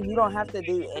feel like you don't have to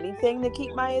do anything to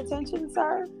keep my attention,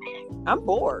 sir? I'm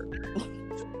bored.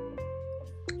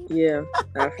 Yeah,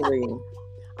 absolutely.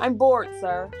 I'm bored,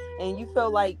 sir. And you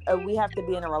feel like we have to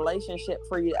be in a relationship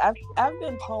for you. I've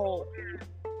been told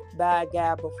by a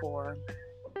guy before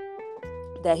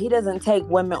that he doesn't take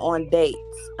women on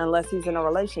dates unless he's in a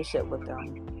relationship with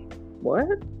them. What?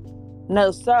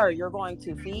 No, sir, you're going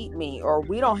to feed me, or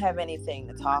we don't have anything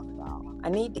to talk about. I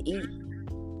need to eat.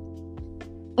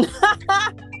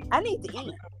 I need to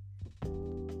eat.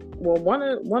 Well, one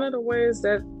of the ways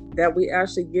that we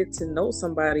actually get to know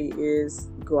somebody is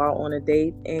go out on a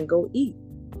date and go eat.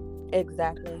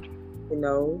 Exactly. You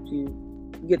know, you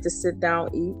get to sit down,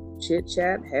 eat, chit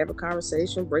chat, have a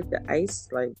conversation, break the ice.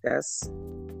 Like, that's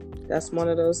one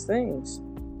of those things.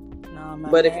 No,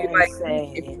 but if you like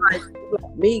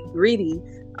me, greedy,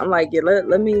 I'm like, yeah,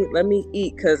 let me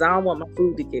eat, because I don't want my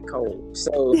food to get cold.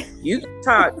 So you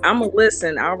talk, I'm gonna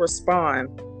listen, I'll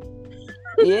respond.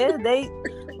 Yeah, they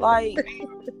like,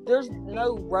 there's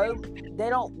no they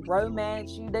don't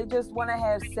romance you. They just want to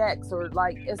have sex, or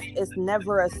like it's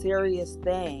never a serious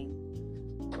thing.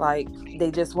 Like,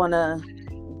 they just want to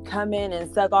come in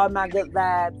and suck all my good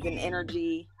vibes and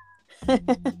energy.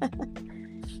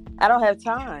 I don't have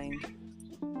time.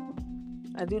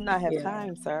 I do not have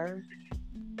time, sir.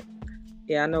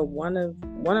 Yeah, I know one of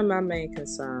my main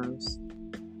concerns,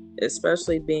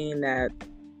 especially being that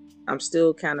I'm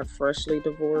still kind of freshly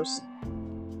divorced.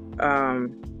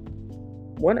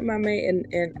 One of my main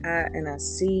and I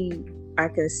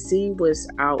can see what's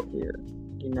out here,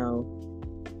 you know,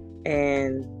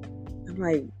 and I'm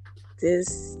like,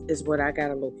 this is what I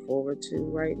gotta look forward to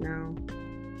right now,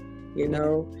 you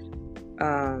know.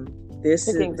 This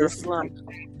is it's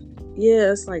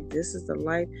like, this is the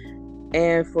life.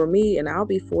 And for me, and I'll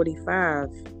be 45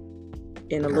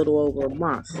 in a little over a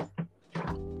month.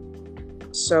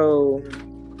 So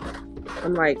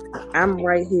I'm like, I'm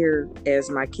right here,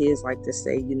 as my kids like to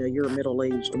say, you know, you're a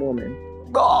middle-aged woman.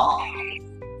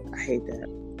 I hate that.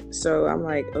 So I'm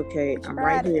like, okay, I'm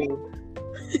right here.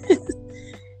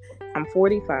 I'm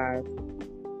 45.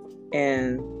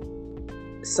 And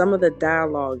some of the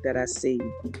dialogue that I see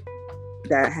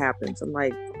that happens, I'm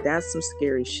like, that's some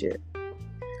scary shit.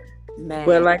 Man.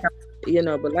 But like I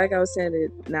was saying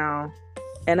it now,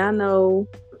 and I know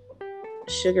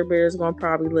Sugar Bear is gonna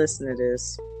probably listen to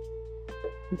this.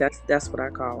 That's what I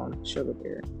call him, Sugar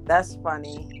Bear. That's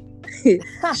funny.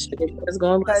 Sugar Bear is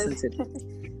gonna listen to this.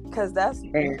 Because that's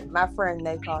my friend.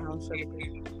 They call him Sugar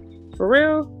Bear. For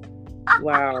real?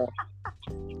 Wow.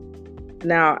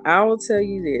 Now I will tell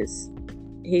you this: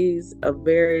 he's a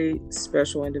very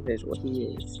special individual. He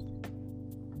is,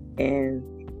 and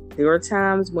there are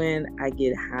times when I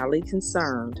get highly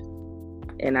concerned,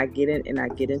 and I get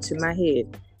into my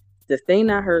head. The thing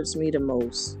that hurts me the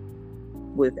most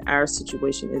with our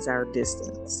situation is our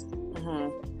distance. Mm-hmm.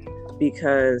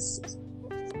 Because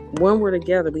when we're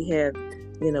together, we have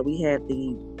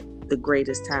the the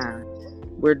greatest time.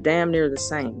 We're damn near the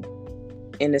same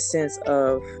in the sense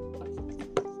of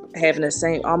having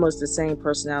almost the same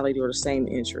personality or the same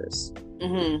interests.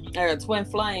 Or a twin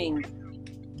flame.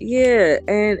 Yeah,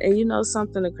 and you know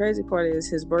something, the crazy part is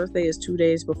his birthday is 2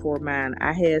 days before mine.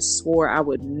 I had swore I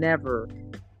would never,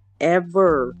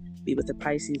 ever be with a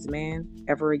Pisces man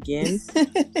ever again.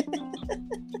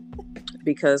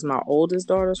 Because my oldest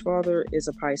daughter's father is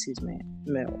a Pisces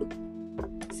male.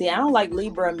 See, I don't like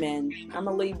Libra men. I'm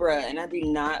a Libra, and I do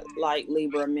not like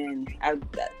Libra men.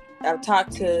 I've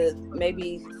talked to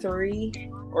maybe 2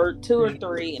 or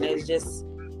 3, and it's just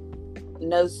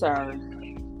no, sir.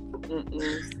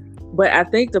 But I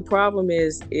think the problem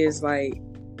is like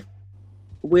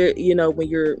where, you know, when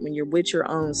you're with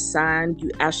your own sign, you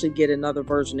actually get another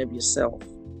version of yourself.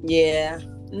 Yeah.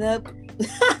 Nope.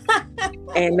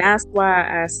 And that's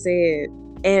why I said,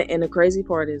 and the crazy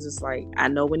part is, it's like, I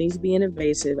know when he's being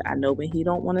evasive. I know when he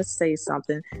don't want to say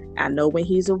something. I know when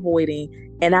he's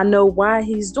avoiding, and I know why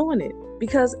he's doing it,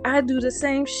 because I do the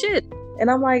same shit. And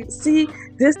I'm like, see,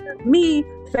 this is me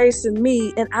facing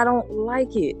me, and I don't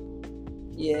like it.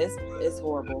 Yes, it's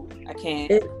horrible. I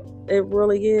can't. It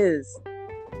really is.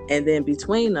 And then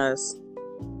between us,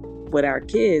 with our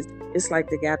kids, it's like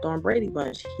the goddamn Brady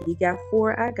Bunch. He got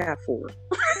 4, I got 4.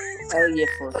 Oh yeah,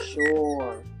 for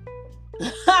sure.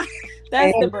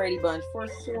 That's the Brady Bunch for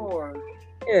sure.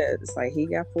 Yeah, it's like he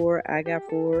got 4, I got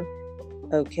 4.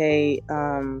 Okay,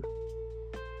 yeah,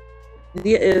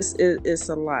 it's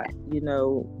a lot. You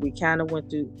know, we kind of went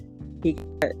through. He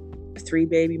got 3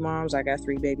 baby moms, I got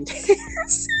 3 baby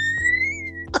dads.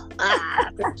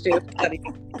 That's just funny.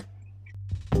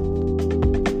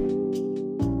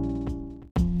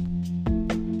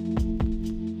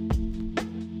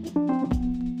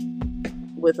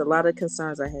 With a lot of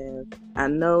concerns I have, I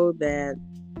know that,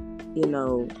 you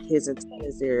know, his intent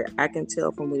is there. I can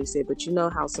tell from what he said, but you know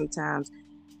how sometimes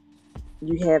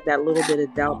you have that little bit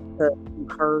of doubt because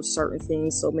you've heard certain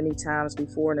things so many times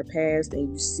before in the past,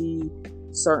 and you see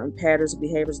certain patterns of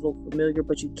behaviors look familiar,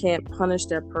 but you can't punish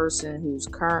that person who's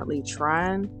currently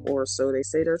trying, or so they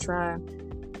say they're trying,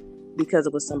 because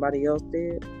of what somebody else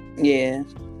did. Yeah.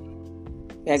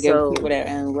 Gotta give people that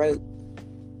own rope.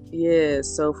 Yeah,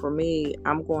 so for me,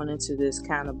 I'm going into this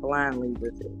kind of blindly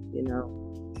with it, you know.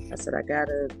 I said, I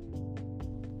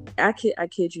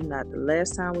kid you not, the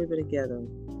last time we were together,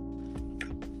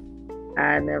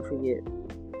 I never forget.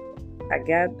 I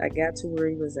got to where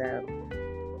he was at,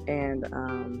 and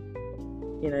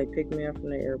you know, he picked me up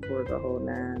from the airport, the whole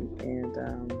 9, and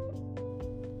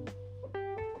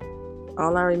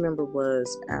all I remember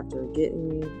was, after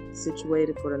getting me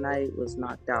situated for the night, was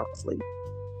knocked out asleep.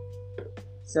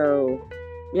 So,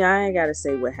 yeah, I ain't got to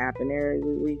say what happened there.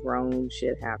 We grown,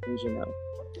 shit happens, you know.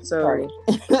 So, Right.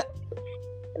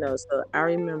 you know, so I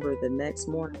remember the next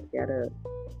morning I got up,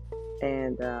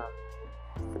 and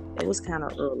it was kind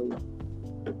of early.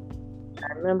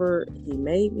 I remember he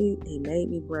made me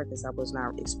breakfast. I was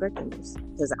not expecting this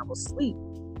because I was asleep.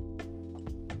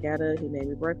 Got up, he made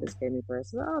me breakfast, gave me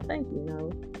breakfast. Oh, thank you. You know,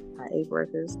 I ate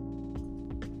breakfast.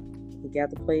 He got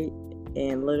the plate.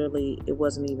 And literally, it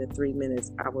wasn't even 3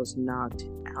 minutes. I was knocked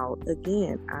out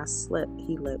again. I slept.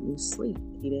 He let me sleep.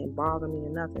 He didn't bother me or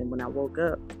nothing. When I woke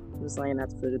up, he was laying at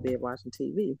the foot of the bed watching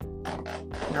TV.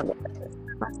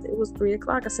 It was 3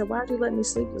 o'clock. I said, "Why'd you let me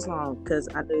sleep this long?" Because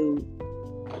I knew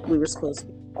we were supposed to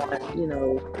be on, you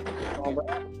know.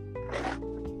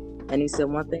 And he said,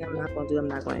 "One thing I'm not going to do, I'm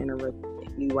not going to interrupt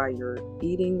you while you're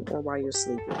eating or while you're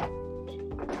sleeping."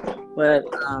 But,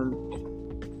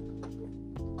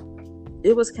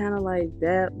 it was kind of like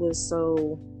that was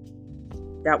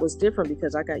different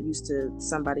because I got used to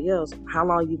somebody else. How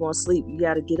long you gonna sleep? You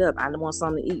got to get up. I want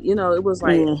something to eat. You know, it was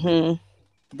like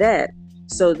that.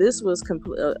 So this was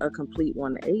a complete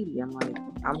 180. I'm like,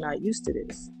 I'm not used to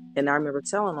this. And I remember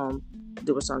telling him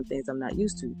there were certain things I'm not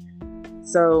used to.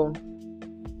 So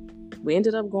we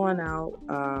ended up going out.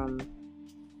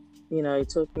 You know, he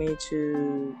took me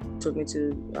to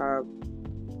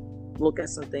look at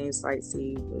some things,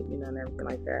 sightsee, you know, and everything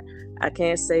like that. I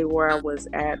can't say where I was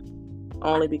at,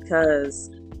 only because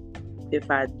if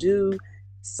I do,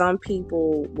 some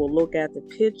people will look at the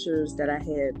pictures that I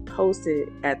had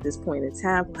posted at this point in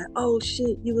time, like, oh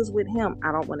shit, you was with him.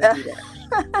 I don't want to do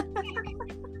that.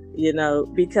 You know,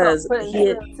 because he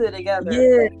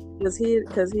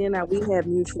and I, we have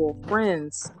mutual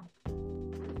friends,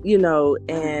 you know,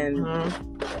 and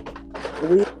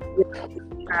we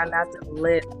try not to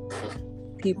let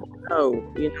people know,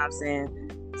 you know what I'm saying?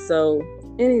 So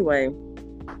anyway,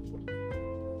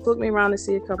 took me around to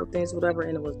see a couple things, whatever,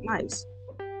 and it was nice.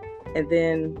 And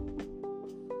then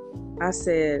I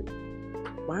said,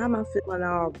 why am I feeling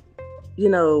all,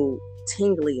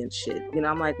 tingly and shit?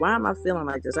 I'm like, why am I feeling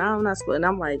like this? I'm not supposed. And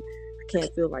I'm like, I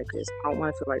can't feel like this. I don't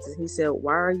want to feel like this. He said,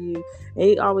 why are you? And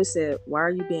he always said, why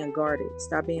are you being guarded?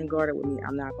 Stop being guarded with me.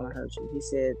 I'm not going to hurt you. He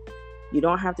said, you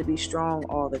don't have to be strong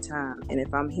all the time. And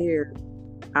if I'm here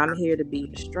to be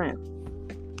your strength.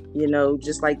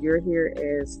 Just like you're here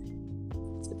as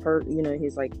the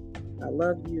he's like, I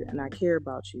love you and I care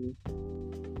about you.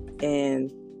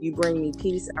 And you bring me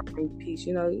peace, I bring you peace.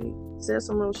 He said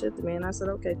some real shit to me, and I said,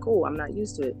 okay, cool, I'm not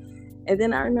used to it. And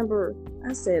then I remember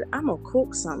I said, I'm gonna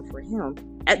cook something for him.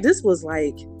 And this was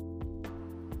like,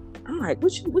 I'm like,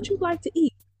 what you like to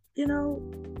eat?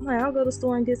 I'm like, I'll go to the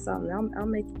store and get something. I'll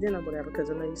make you dinner or whatever,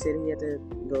 because I know you said he had to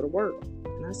go to work.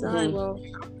 And I said, all right, well,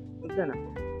 dinner.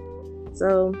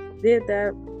 So did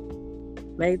that,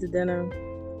 made the dinner,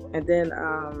 and then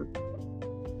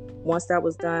once that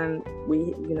was done,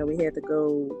 we had to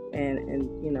go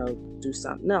and do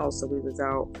something else. So we was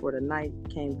out for the night,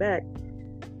 came back,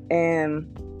 and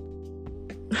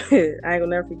I ain't gonna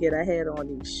never forget, I had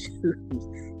on these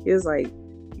shoes. He was like,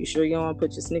 you sure you don't want to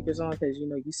put your sneakers on? Because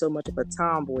you so much of a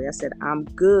tomboy. I said, I'm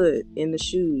good in the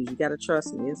shoes. You gotta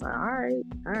trust me. It's like, all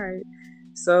right.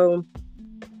 So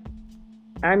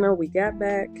I remember we got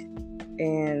back,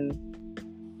 and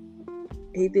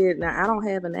he did. Now I don't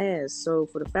have an ass, so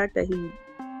for the fact that he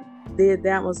did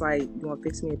that, was like, you want to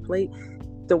fix me a plate?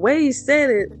 The way he said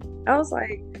it, I was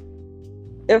like,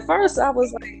 at first I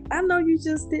was like, I know you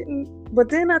just didn't, but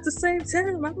then at the same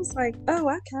time I was like, oh,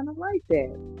 I kind of like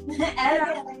that.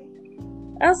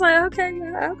 I was like, okay,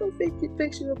 yeah, I'll go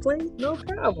fix you a plate, no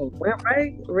problem. Went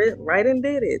right and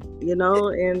did it,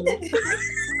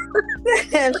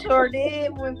 and sure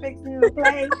did when fixing the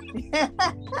plate.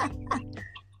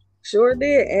 Sure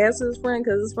did. Asked his friend,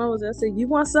 because his friend was there. I said, you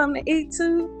want something to eat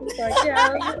too? He's like,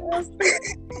 yeah.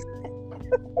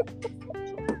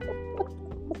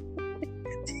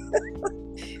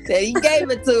 So he gave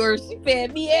it to her. She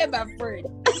fed me and my friend.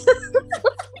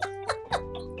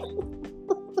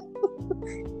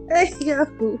 Hey, yo.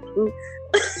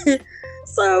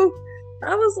 So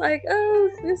I was like, oh,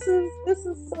 this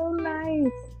is so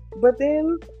nice. But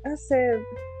then I said,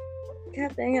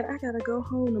 God dang it, I gotta go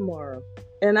home tomorrow.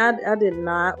 And I did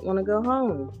not want to go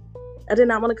home. I did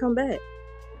not want to come back.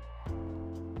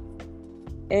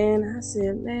 And I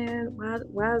said, man,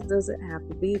 why does it have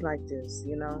to be like this,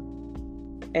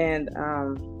 And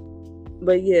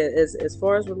but yeah, as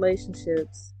far as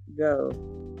relationships go,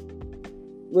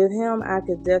 with him, I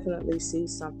could definitely see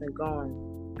something going.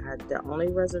 The only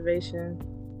reservation,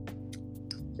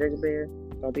 Sugar Bear,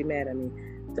 don't be mad at me.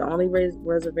 The only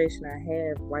reservation I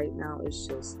have right now is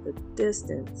just the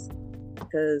distance.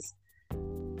 Because,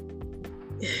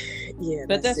 yeah,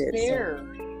 but that's fair.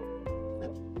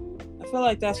 I feel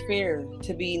like that's fair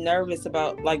to be nervous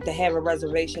about, like, to have a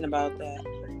reservation about that.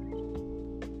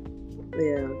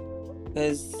 Yeah,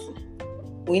 because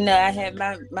we know I had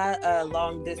my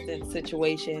long distance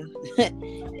situation,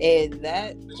 and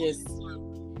that just,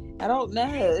 I don't know.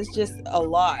 It's just a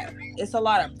lot. It's a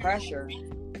lot of pressure.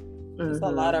 Mm-hmm. It's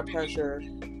a lot of pressure.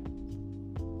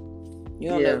 You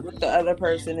don't know what the other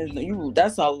person is.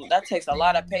 That takes a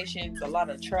lot of patience, a lot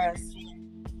of trust.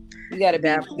 You got to be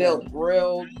built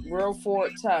real for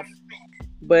it, tough.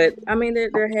 But I mean, there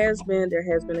has been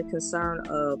a concern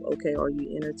of, okay, are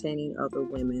you entertaining other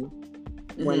women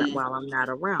while I'm not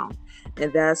around?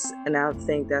 And I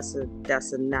think that's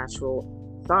a natural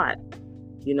thought.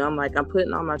 I'm like, I'm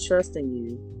putting all my trust in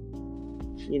you,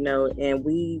 and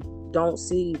we don't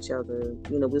see each other.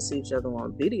 We'll see each other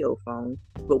on video phone,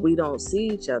 but we don't see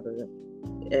each other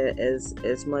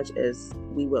as much as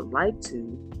we would like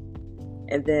to.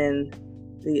 And then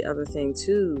the other thing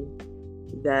too,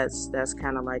 that's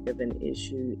kind of like of an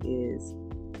issue is,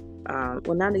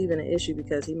 well, not even an issue,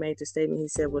 because he made the statement. He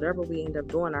said, whatever we end up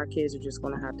doing, our kids are just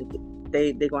going to have to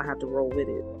they're going to have to roll with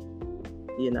it.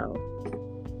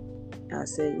 I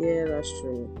said, yeah, that's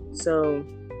true. So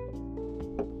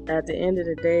at the end of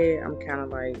the day, I'm kind of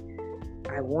like,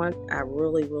 I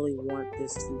really, really want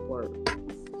this to work.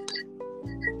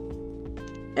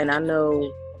 And I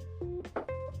know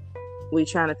we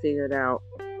trying to figure it out.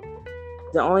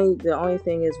 The only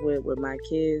thing is with my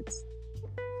kids,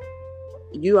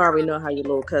 you already know how your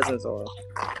little cousins are.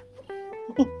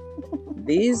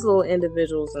 These little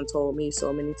individuals done told me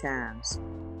so many times,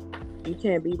 you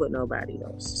can't be with nobody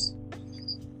else.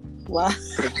 Wow.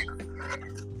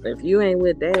 If you ain't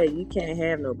with dad, you can't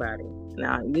have nobody.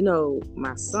 Now,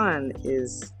 my son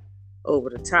is over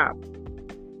the top.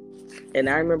 And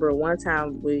I remember one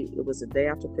time it was the day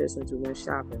after Christmas, we went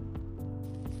shopping.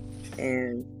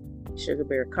 And Sugar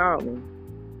Bear called me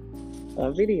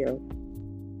on video.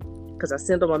 because I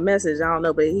sent him a message. I don't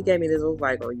know, but he gave me this. I was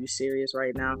like, "Are you serious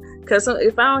right now?" Because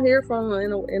if I don't hear from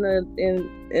him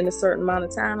in a certain amount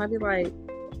of time, I'd be like,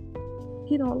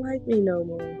 "He don't like me no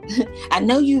more." I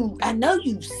know you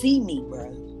see me,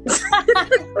 bro.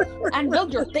 I know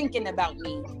you're thinking about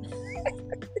me.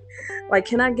 Like,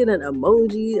 can I get an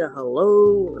emoji, a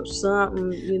hello, or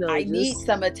something? You know, I need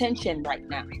some attention right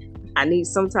now. I need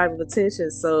some type of attention.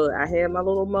 So I had my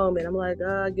little moment. I'm like,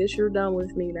 I guess you're done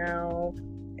with me now.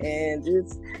 And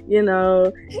it's, you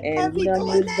know, and you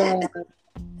know, you're done.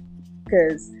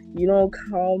 Because you don't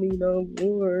call me no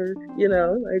more. You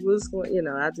know, like, what's going, you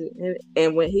know, I do.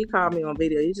 And when he called me on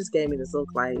video, he just gave me this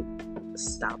look like,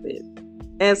 stop it.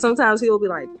 And sometimes he'll be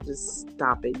like, just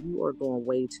stop it. You are going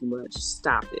way too much.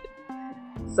 Stop it.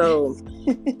 So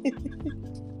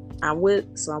I'm with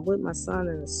my son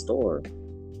in the store,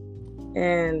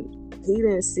 and he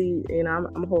didn't see, you know,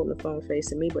 I'm holding the phone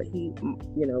facing me, but he,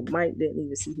 you know, Mike didn't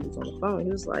even see he was on the phone.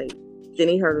 He was like, then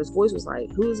he heard his voice was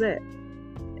like, "Who's that?"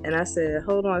 And I said,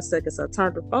 "Hold on a second." So I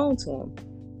turned the phone to him,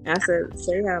 and I said,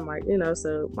 "Say hi, Mike." You know,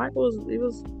 so Mike was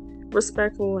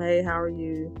respectful. "Hey, how are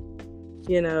you?"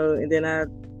 You know, and then I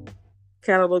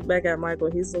kind of looked back at Michael.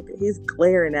 He's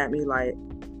glaring at me like,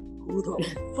 "Who the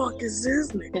fuck is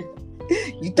this nigga?"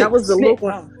 That was the look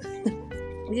on.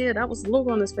 Yeah, that was the look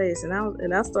on his face, and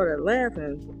I started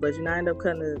laughing. But you know, I ended up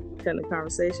cutting the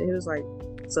conversation. He was like,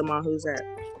 "So, Mom, who's that?"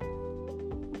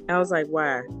 I was like,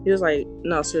 "Why?" He was like,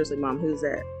 "No, seriously, Mom, who's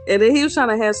that?" And then he was trying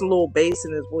to have some little bass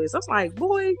in his voice. I was like,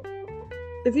 "Boy,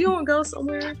 if you don't go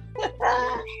somewhere."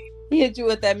 He hit you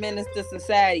with that menace to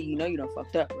society. You know you done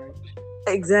fucked up, right?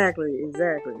 Exactly.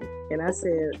 And I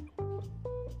said,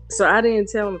 so I didn't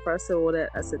tell him. If I said, "Well,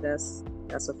 that's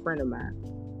a friend of mine."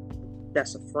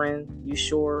 "That's a friend? You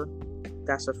sure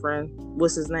that's a friend?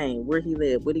 What's his name? Where he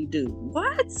live? What he do?"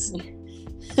 What?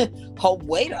 Oh,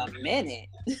 wait a minute.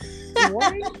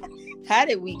 Right? How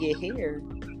did we get here?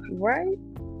 Right?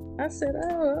 I said,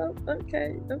 "Oh,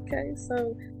 okay."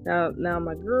 So now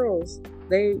my girls,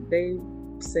 they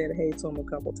said hey to him a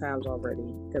couple times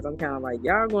already, because I'm kind of like,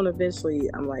 y'all gonna eventually,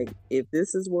 I'm like, if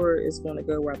this is where it's gonna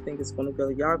go, where I think it's gonna go,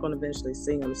 y'all gonna eventually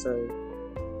see him. So,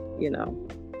 you know.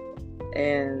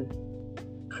 And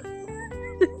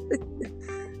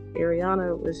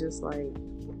Ariana was just like,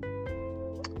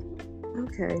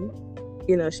 okay,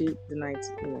 you know, she's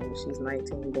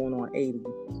 19 going on 80,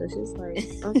 so she's like,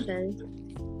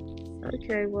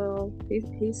 okay, well,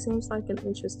 he seems like an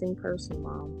interesting person,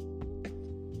 Mom.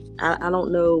 I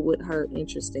don't know what her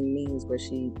interesting means, but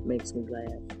she makes me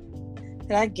laugh.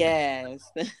 I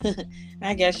guess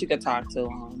you could talk to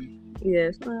him.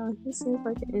 Yes, well, he seems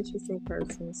like an interesting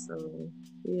person, so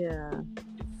yeah.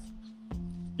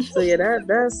 So yeah,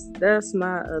 that's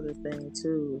my other thing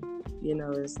too. You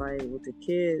know, it's like with the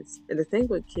kids, and the thing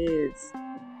with kids,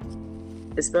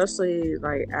 especially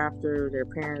like after their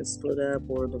parents split up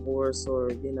or divorce,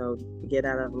 or, you know, get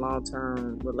out of a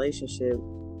long-term relationship,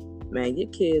 man, your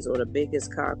kids are the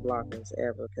biggest cock blockers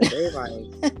ever, because they like,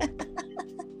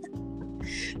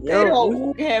 they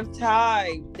don't have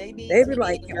time. They be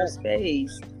like, your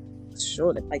space.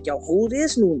 Sure, they're like, "Yo, who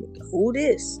this new nigga? Who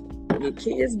this?" Your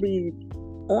kids be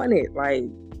on it, like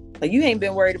you ain't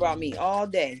been worried about me all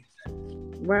day.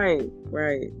 Right.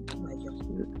 Like, "Yo,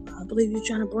 I don't believe you're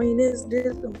trying to bring this.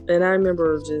 And I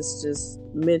remember just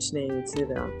mentioning to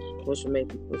them, which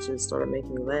just started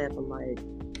making me laugh. I'm like,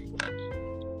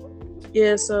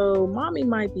 yeah, so Mommy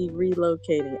might be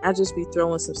relocating. I just be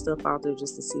throwing some stuff out there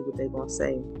just to see what they're gonna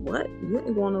say. "What? You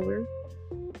ain't going nowhere?"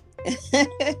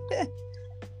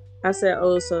 I said,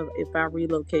 "Oh, so if I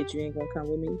relocate, you ain't gonna come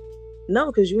with me?" "No,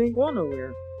 because you ain't going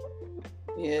nowhere."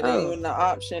 Yeah, it ain't even the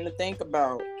option to think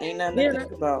about. Ain't nothing to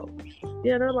think about.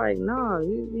 Yeah, they're like, "No,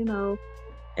 you know."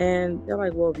 And they're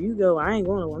like, "Well, if you go, I ain't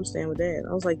going nowhere. I'm staying with Dad."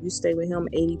 I was like, "You stay with him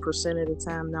 80% of the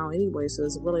time now anyway, so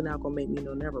it's really not gonna make me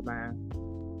no never mind."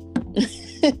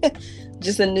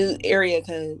 Just a new area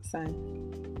code sign.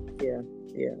 Yeah.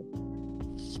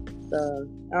 So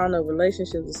I don't know,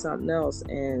 relationships is something else,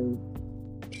 and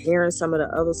hearing some of the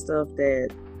other stuff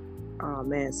that, oh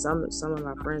man, some of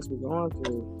my friends be going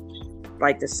through,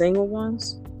 like the single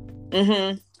ones.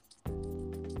 Mm-hmm.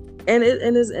 And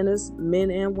it's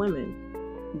men and women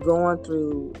going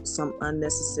through some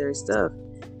unnecessary stuff.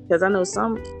 Because I know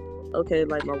some, okay,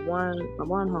 like my one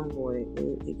homeboy,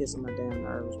 he gets on my damn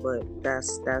nerves, but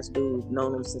that's dude,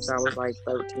 known him since I was like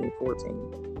 13,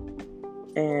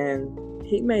 14. And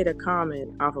he made a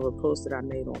comment off of a post that I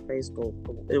made on Facebook.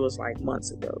 It was like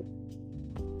months ago.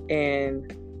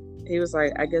 And he was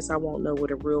like, "I guess I won't know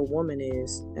what a real woman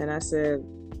is." And I said,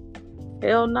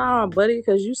 "Hell nah, buddy,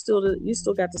 because you still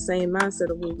got the same mindset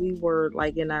of when we were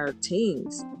like in our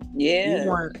teens. Yeah. You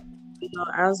want,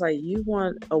 I was like, you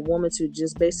want a woman to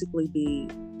just basically be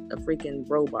a freaking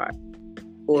robot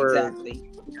or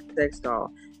Exactly. sex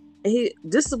doll. And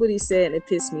this is what he said, and it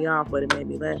pissed me off, but it made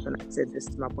me laugh. And I said, this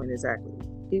is my point exactly.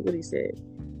 What he said.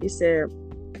 He said,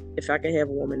 if I can have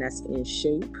a woman that's in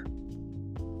shape,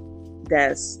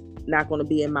 that's not going to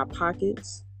be in my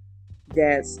pockets,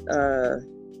 that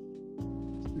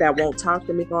won't talk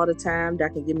to me all the time,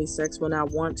 that can give me sex when I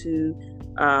want to,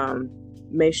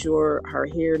 make sure her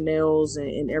hair, nails,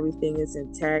 and everything is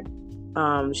intact.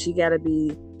 She got to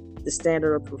be the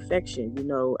standard of perfection.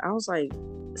 I was like,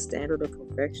 standard of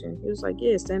perfection? He was like,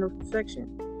 yeah, standard of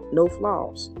perfection, no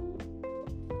flaws.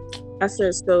 I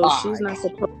said, so she's not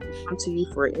supposed to come to you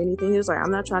for anything? He was like,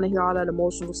 I'm not trying to hear all that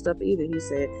emotional stuff either. He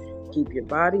said, keep your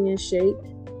body in shape,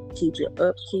 keep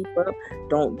up.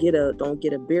 Don't get a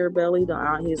beer belly.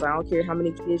 He's like, I don't care how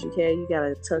many kids you have, you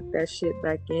gotta tuck that shit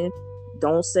back in.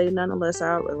 Don't say nothing unless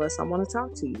I want to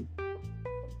talk to you.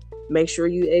 Make sure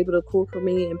you're able to cook for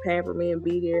me and pamper me and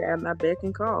be there at my beck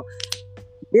and call.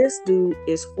 This dude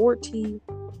is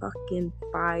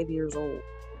 45 years old.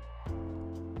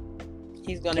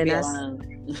 He's gonna be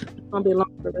alone. He's gonna be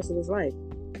alone for the rest of his life.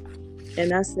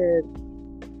 And I said,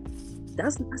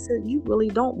 you really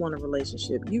don't want a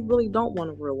relationship. You really don't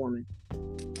want a real woman.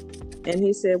 And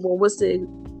he said, well,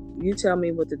 you tell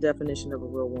me what the definition of a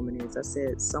real woman is. I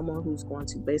said, someone who's going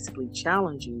to basically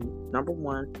challenge you. Number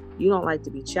one, you don't like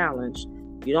to be challenged.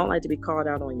 You don't like to be called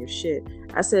out on your shit.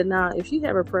 I said, now, if you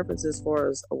have a preference as far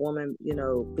as a woman,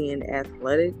 being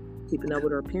athletic, keeping up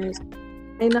with her appearance,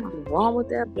 ain't nothing wrong with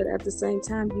that. But at the same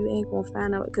time, you ain't going to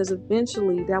find out, because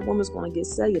eventually that woman's going to get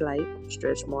cellulite,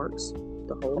 stretch marks,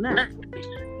 the whole nine.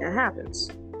 That happens.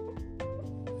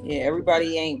 Yeah,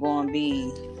 everybody ain't going to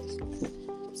be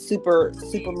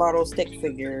supermodel stick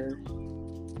figure.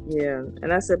 Yeah.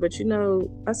 And I said, but you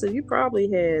probably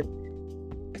had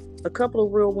a couple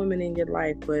of real women in your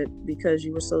life, but because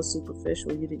you were so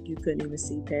superficial, you couldn't even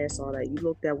see past all that. You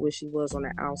looked at what she was on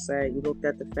the outside. You looked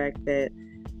at the fact that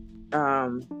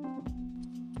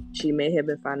she may have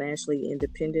been financially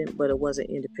independent, but it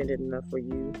wasn't independent enough for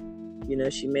you.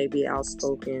 She may be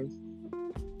outspoken,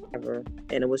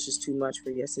 and it was just too much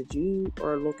for you. I said, you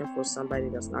are looking for somebody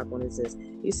that's not going to exist.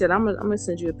 He said, I'm gonna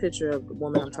send you a picture of the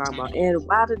woman I'm talking about. And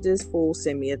why did this fool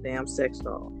send me a damn sex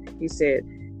doll? He said,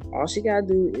 all she gotta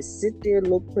do is sit there,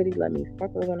 look pretty, let me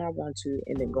fuck her when I want to,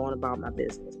 and then go on about my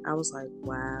business. I was like,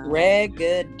 wow.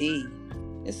 Raggedy.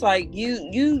 It's like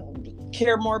you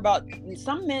care more about,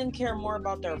 some men care more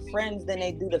about their friends than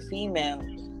they do the female.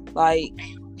 Like,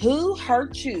 who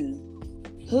hurt you?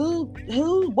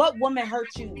 What woman hurt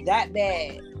you that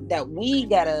bad that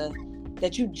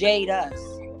you jade us?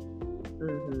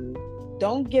 Mm-hmm.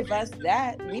 Don't give us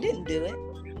that. We didn't do it.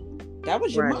 That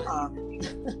was your mom.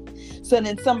 So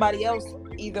then somebody else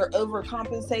either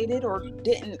overcompensated or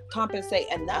didn't compensate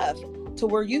enough to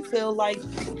where you feel like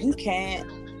you can't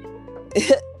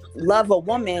love a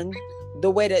woman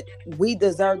the way that we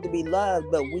deserve to be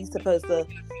loved, but we supposed to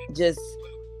just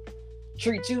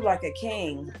treat you like a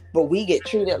king, but we get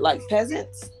treated like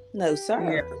peasants. No,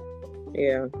 sir.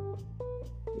 Yeah.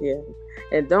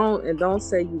 And don't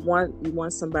say you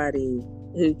want somebody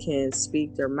who can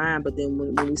speak their mind, but then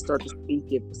when we start to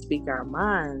speak our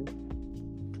mind,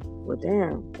 well,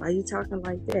 damn, why are you talking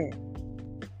like that?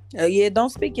 Oh yeah,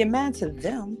 don't speak your mind to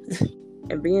them.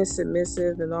 And being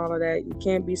submissive and all of that, you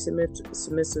can't be submissive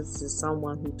to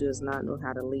someone who does not know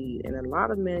how to lead. And a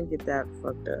lot of men get that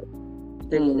fucked up.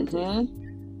 They really do.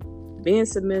 Being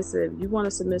submissive, you want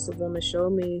a submissive woman, show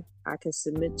me I can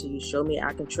submit to you. Show me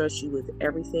I can trust you with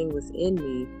everything within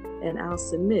me, and I'll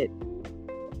submit.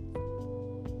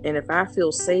 And if I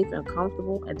feel safe and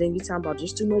comfortable, and then you talking about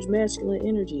just too much masculine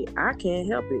energy, I can't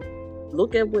help it.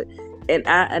 Look at what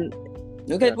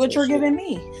you're giving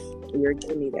me. You're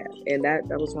giving me that. And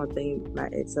that was one thing my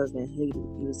ex-husband hated.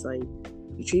 He was like,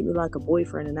 you treat me like a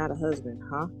boyfriend and not a husband,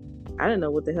 huh? I didn't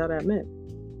know what the hell that meant.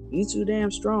 You too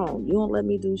damn strong. You don't let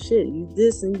me do shit. You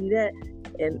this and you that.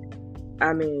 And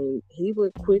I mean, he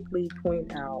would quickly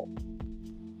point out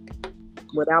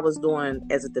what I was doing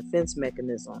as a defense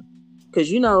mechanism.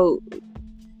 Because,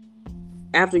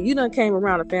 after you done came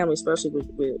around a family, especially with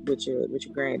your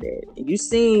granddad, and you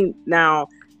seen, now,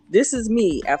 this is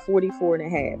me at 44 and a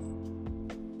half.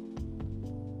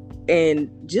 And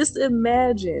just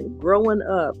imagine growing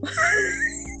up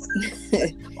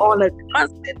on a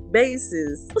constant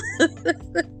basis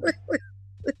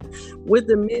with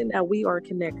the men that we are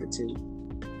connected to.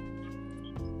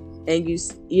 And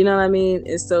you know what I mean?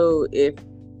 And so if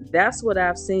that's what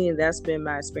I've seen, that's been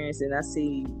my experience. And I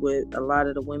see what a lot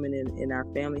of the women in our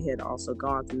family had also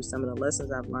gone through, some of the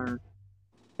lessons I've learned.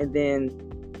 And then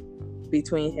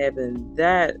between having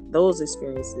those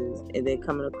experiences and then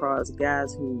coming across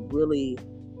guys who really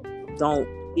don't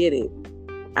get it,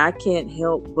 I can't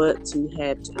help but to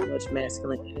have too much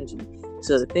masculine energy.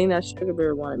 So the thing that Sugar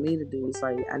Bear wanted me to do is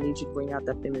like, I need you to bring out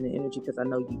that feminine energy because I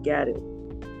know you got it.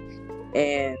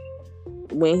 And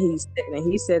when he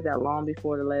said that long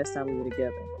before the last time we were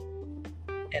together.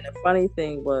 And the funny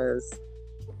thing was,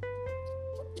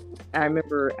 I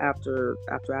remember after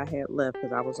I had left,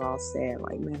 because I was all sad,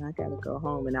 like, man, I gotta go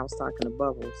home. And I was talking to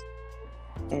Bubbles,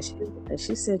 and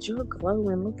she said, "You're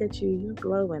glowing. Look at you, you're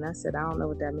glowing." I said, "I don't know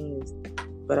what that means,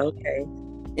 but okay."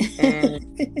 And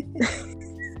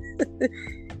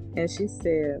and she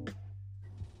said,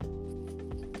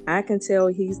 "I can tell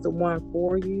he's the one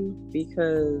for you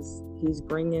because he's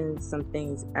bringing some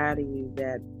things out of you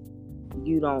that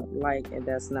you don't like, and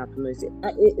that's not familiar."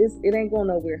 It ain't going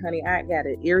nowhere, honey. I got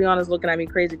it. Ariana's looking at me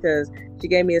crazy because she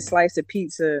gave me a slice of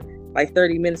pizza like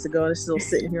 30 minutes ago, and it's still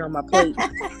sitting here on my plate.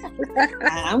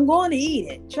 I'm going to eat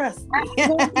it. Trust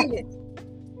me.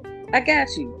 I got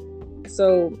you.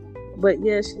 So, but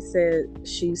yeah, she said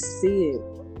she see it,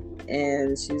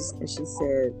 and she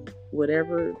said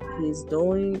whatever he's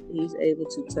doing, he's able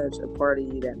to touch a part of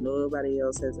you that nobody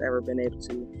else has ever been able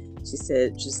to. She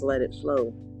said, just let it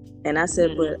flow. And I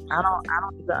said, but I don't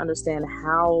even understand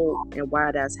how and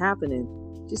why that's happening.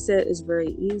 She said, it's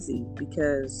very easy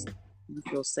because you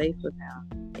feel safe with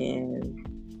him. And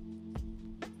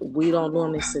we don't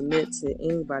normally submit to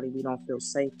anybody we don't feel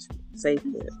safe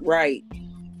with. Right.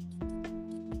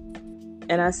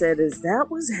 And I said, is that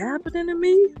what's happening to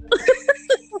me?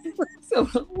 So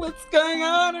what's going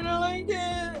on? I don't like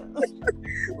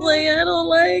it. Like, I don't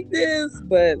like this.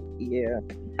 But yeah,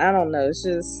 I don't know. It's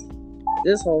just,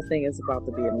 this whole thing is about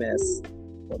to be a mess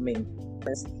for me.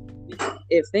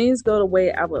 If things go the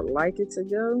way I would like it to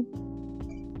go,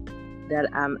 that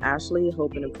I'm actually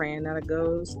hoping and praying that it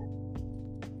goes,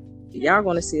 y'all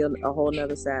going to see a whole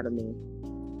nother side of me.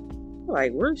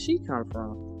 Like, where'd she come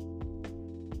from?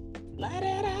 Let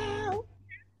it out.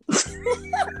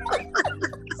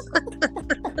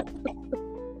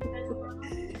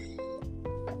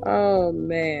 Oh,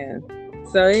 man.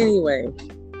 So anyway,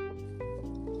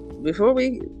 before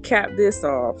we cap this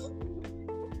off,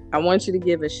 I want you to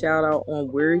give a shout out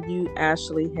on where you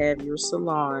actually have your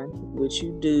salon, what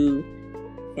you do,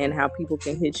 and how people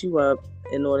can hit you up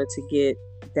in order to get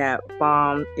that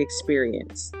bomb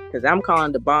experience. Because I'm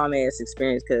calling it the bomb ass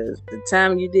experience, because the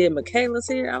time you did Michaela's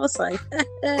hair, I was like,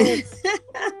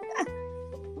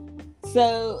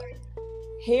 so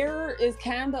hair is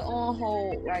kind of on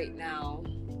hold right now.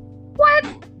 What?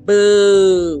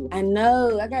 Boo. I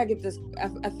know. I gotta get this.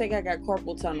 I think I got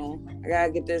carpal tunnel. I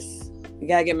gotta get this. I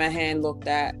gotta get my hand looked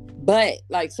at. But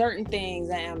like certain things,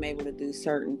 I am able to do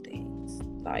certain things.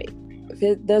 Like if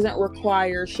it doesn't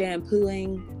require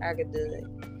shampooing, I could do it.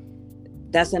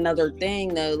 That's another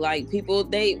thing though. Like people,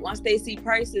 once they see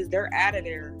prices, they're out of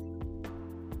there.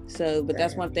 So, but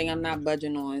that's one thing I'm not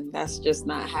budging on. That's just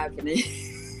not happening.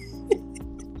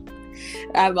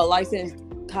 I have a licensed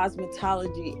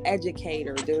cosmetology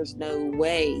educator. There's no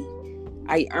way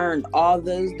I earned all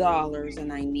those dollars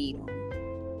and I need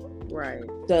them. Right.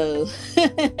 So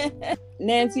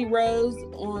Nancy Rose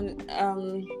on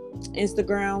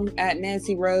Instagram at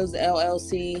Nancy Rose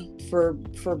LLC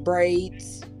for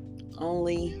braids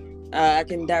only. I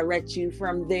can direct you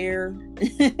from there.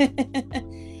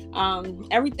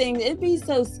 Everything, it'd be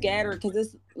so scattered because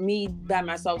it's me by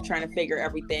myself trying to figure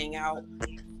everything out.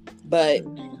 But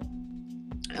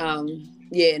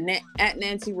at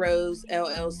Nancy Rose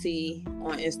LLC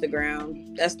on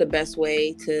Instagram. That's the best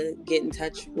way to get in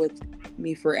touch with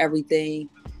me for everything.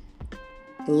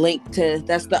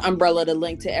 That's the umbrella to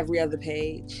link to every other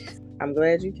page. I'm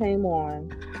glad you came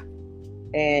on.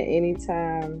 And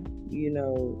anytime, you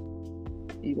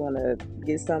want to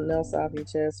get something else off your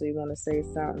chest or you want to say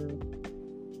something,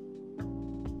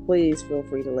 please feel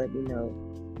free to let me know.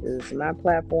 It's my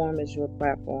platform, it's your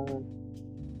platform.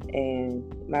 And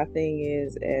my thing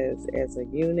is, as a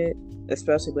unit,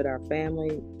 especially with our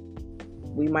family,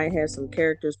 we might have some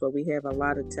characters, but we have a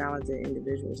lot of talented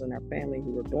individuals in our family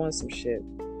who are doing some shit.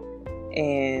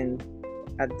 And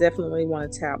I definitely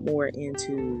want to tap more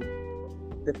into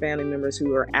the family members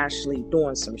who are actually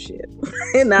doing some shit.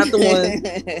 And not the ones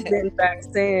that in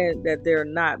fact saying that they're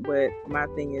not. But my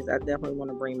thing is, I definitely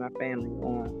want to bring my family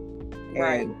on.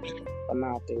 Right. And I'm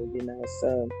out there,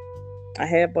 So I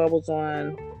had Bubbles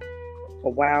on a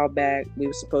while back. We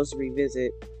were supposed to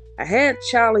revisit. I had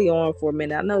Charlie on for a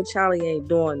minute. I know Charlie ain't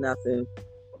doing nothing,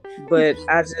 but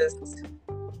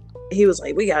he was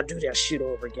like, we gotta do that shit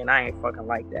over again. I ain't fucking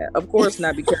like that. Of course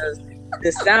not, because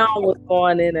the sound was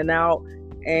going in and out,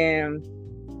 and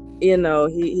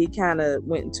he kind of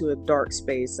went into a dark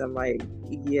space. I'm like,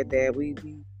 yeah, Dad, we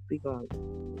gonna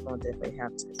definitely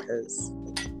have to, because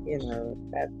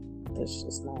that's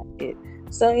just not it.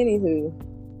 So anywho,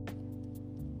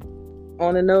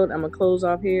 on a note, I'm gonna close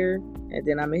off here, and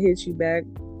then I'm gonna hit you back.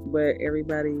 But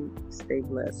everybody stay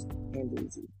blessed and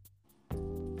easy.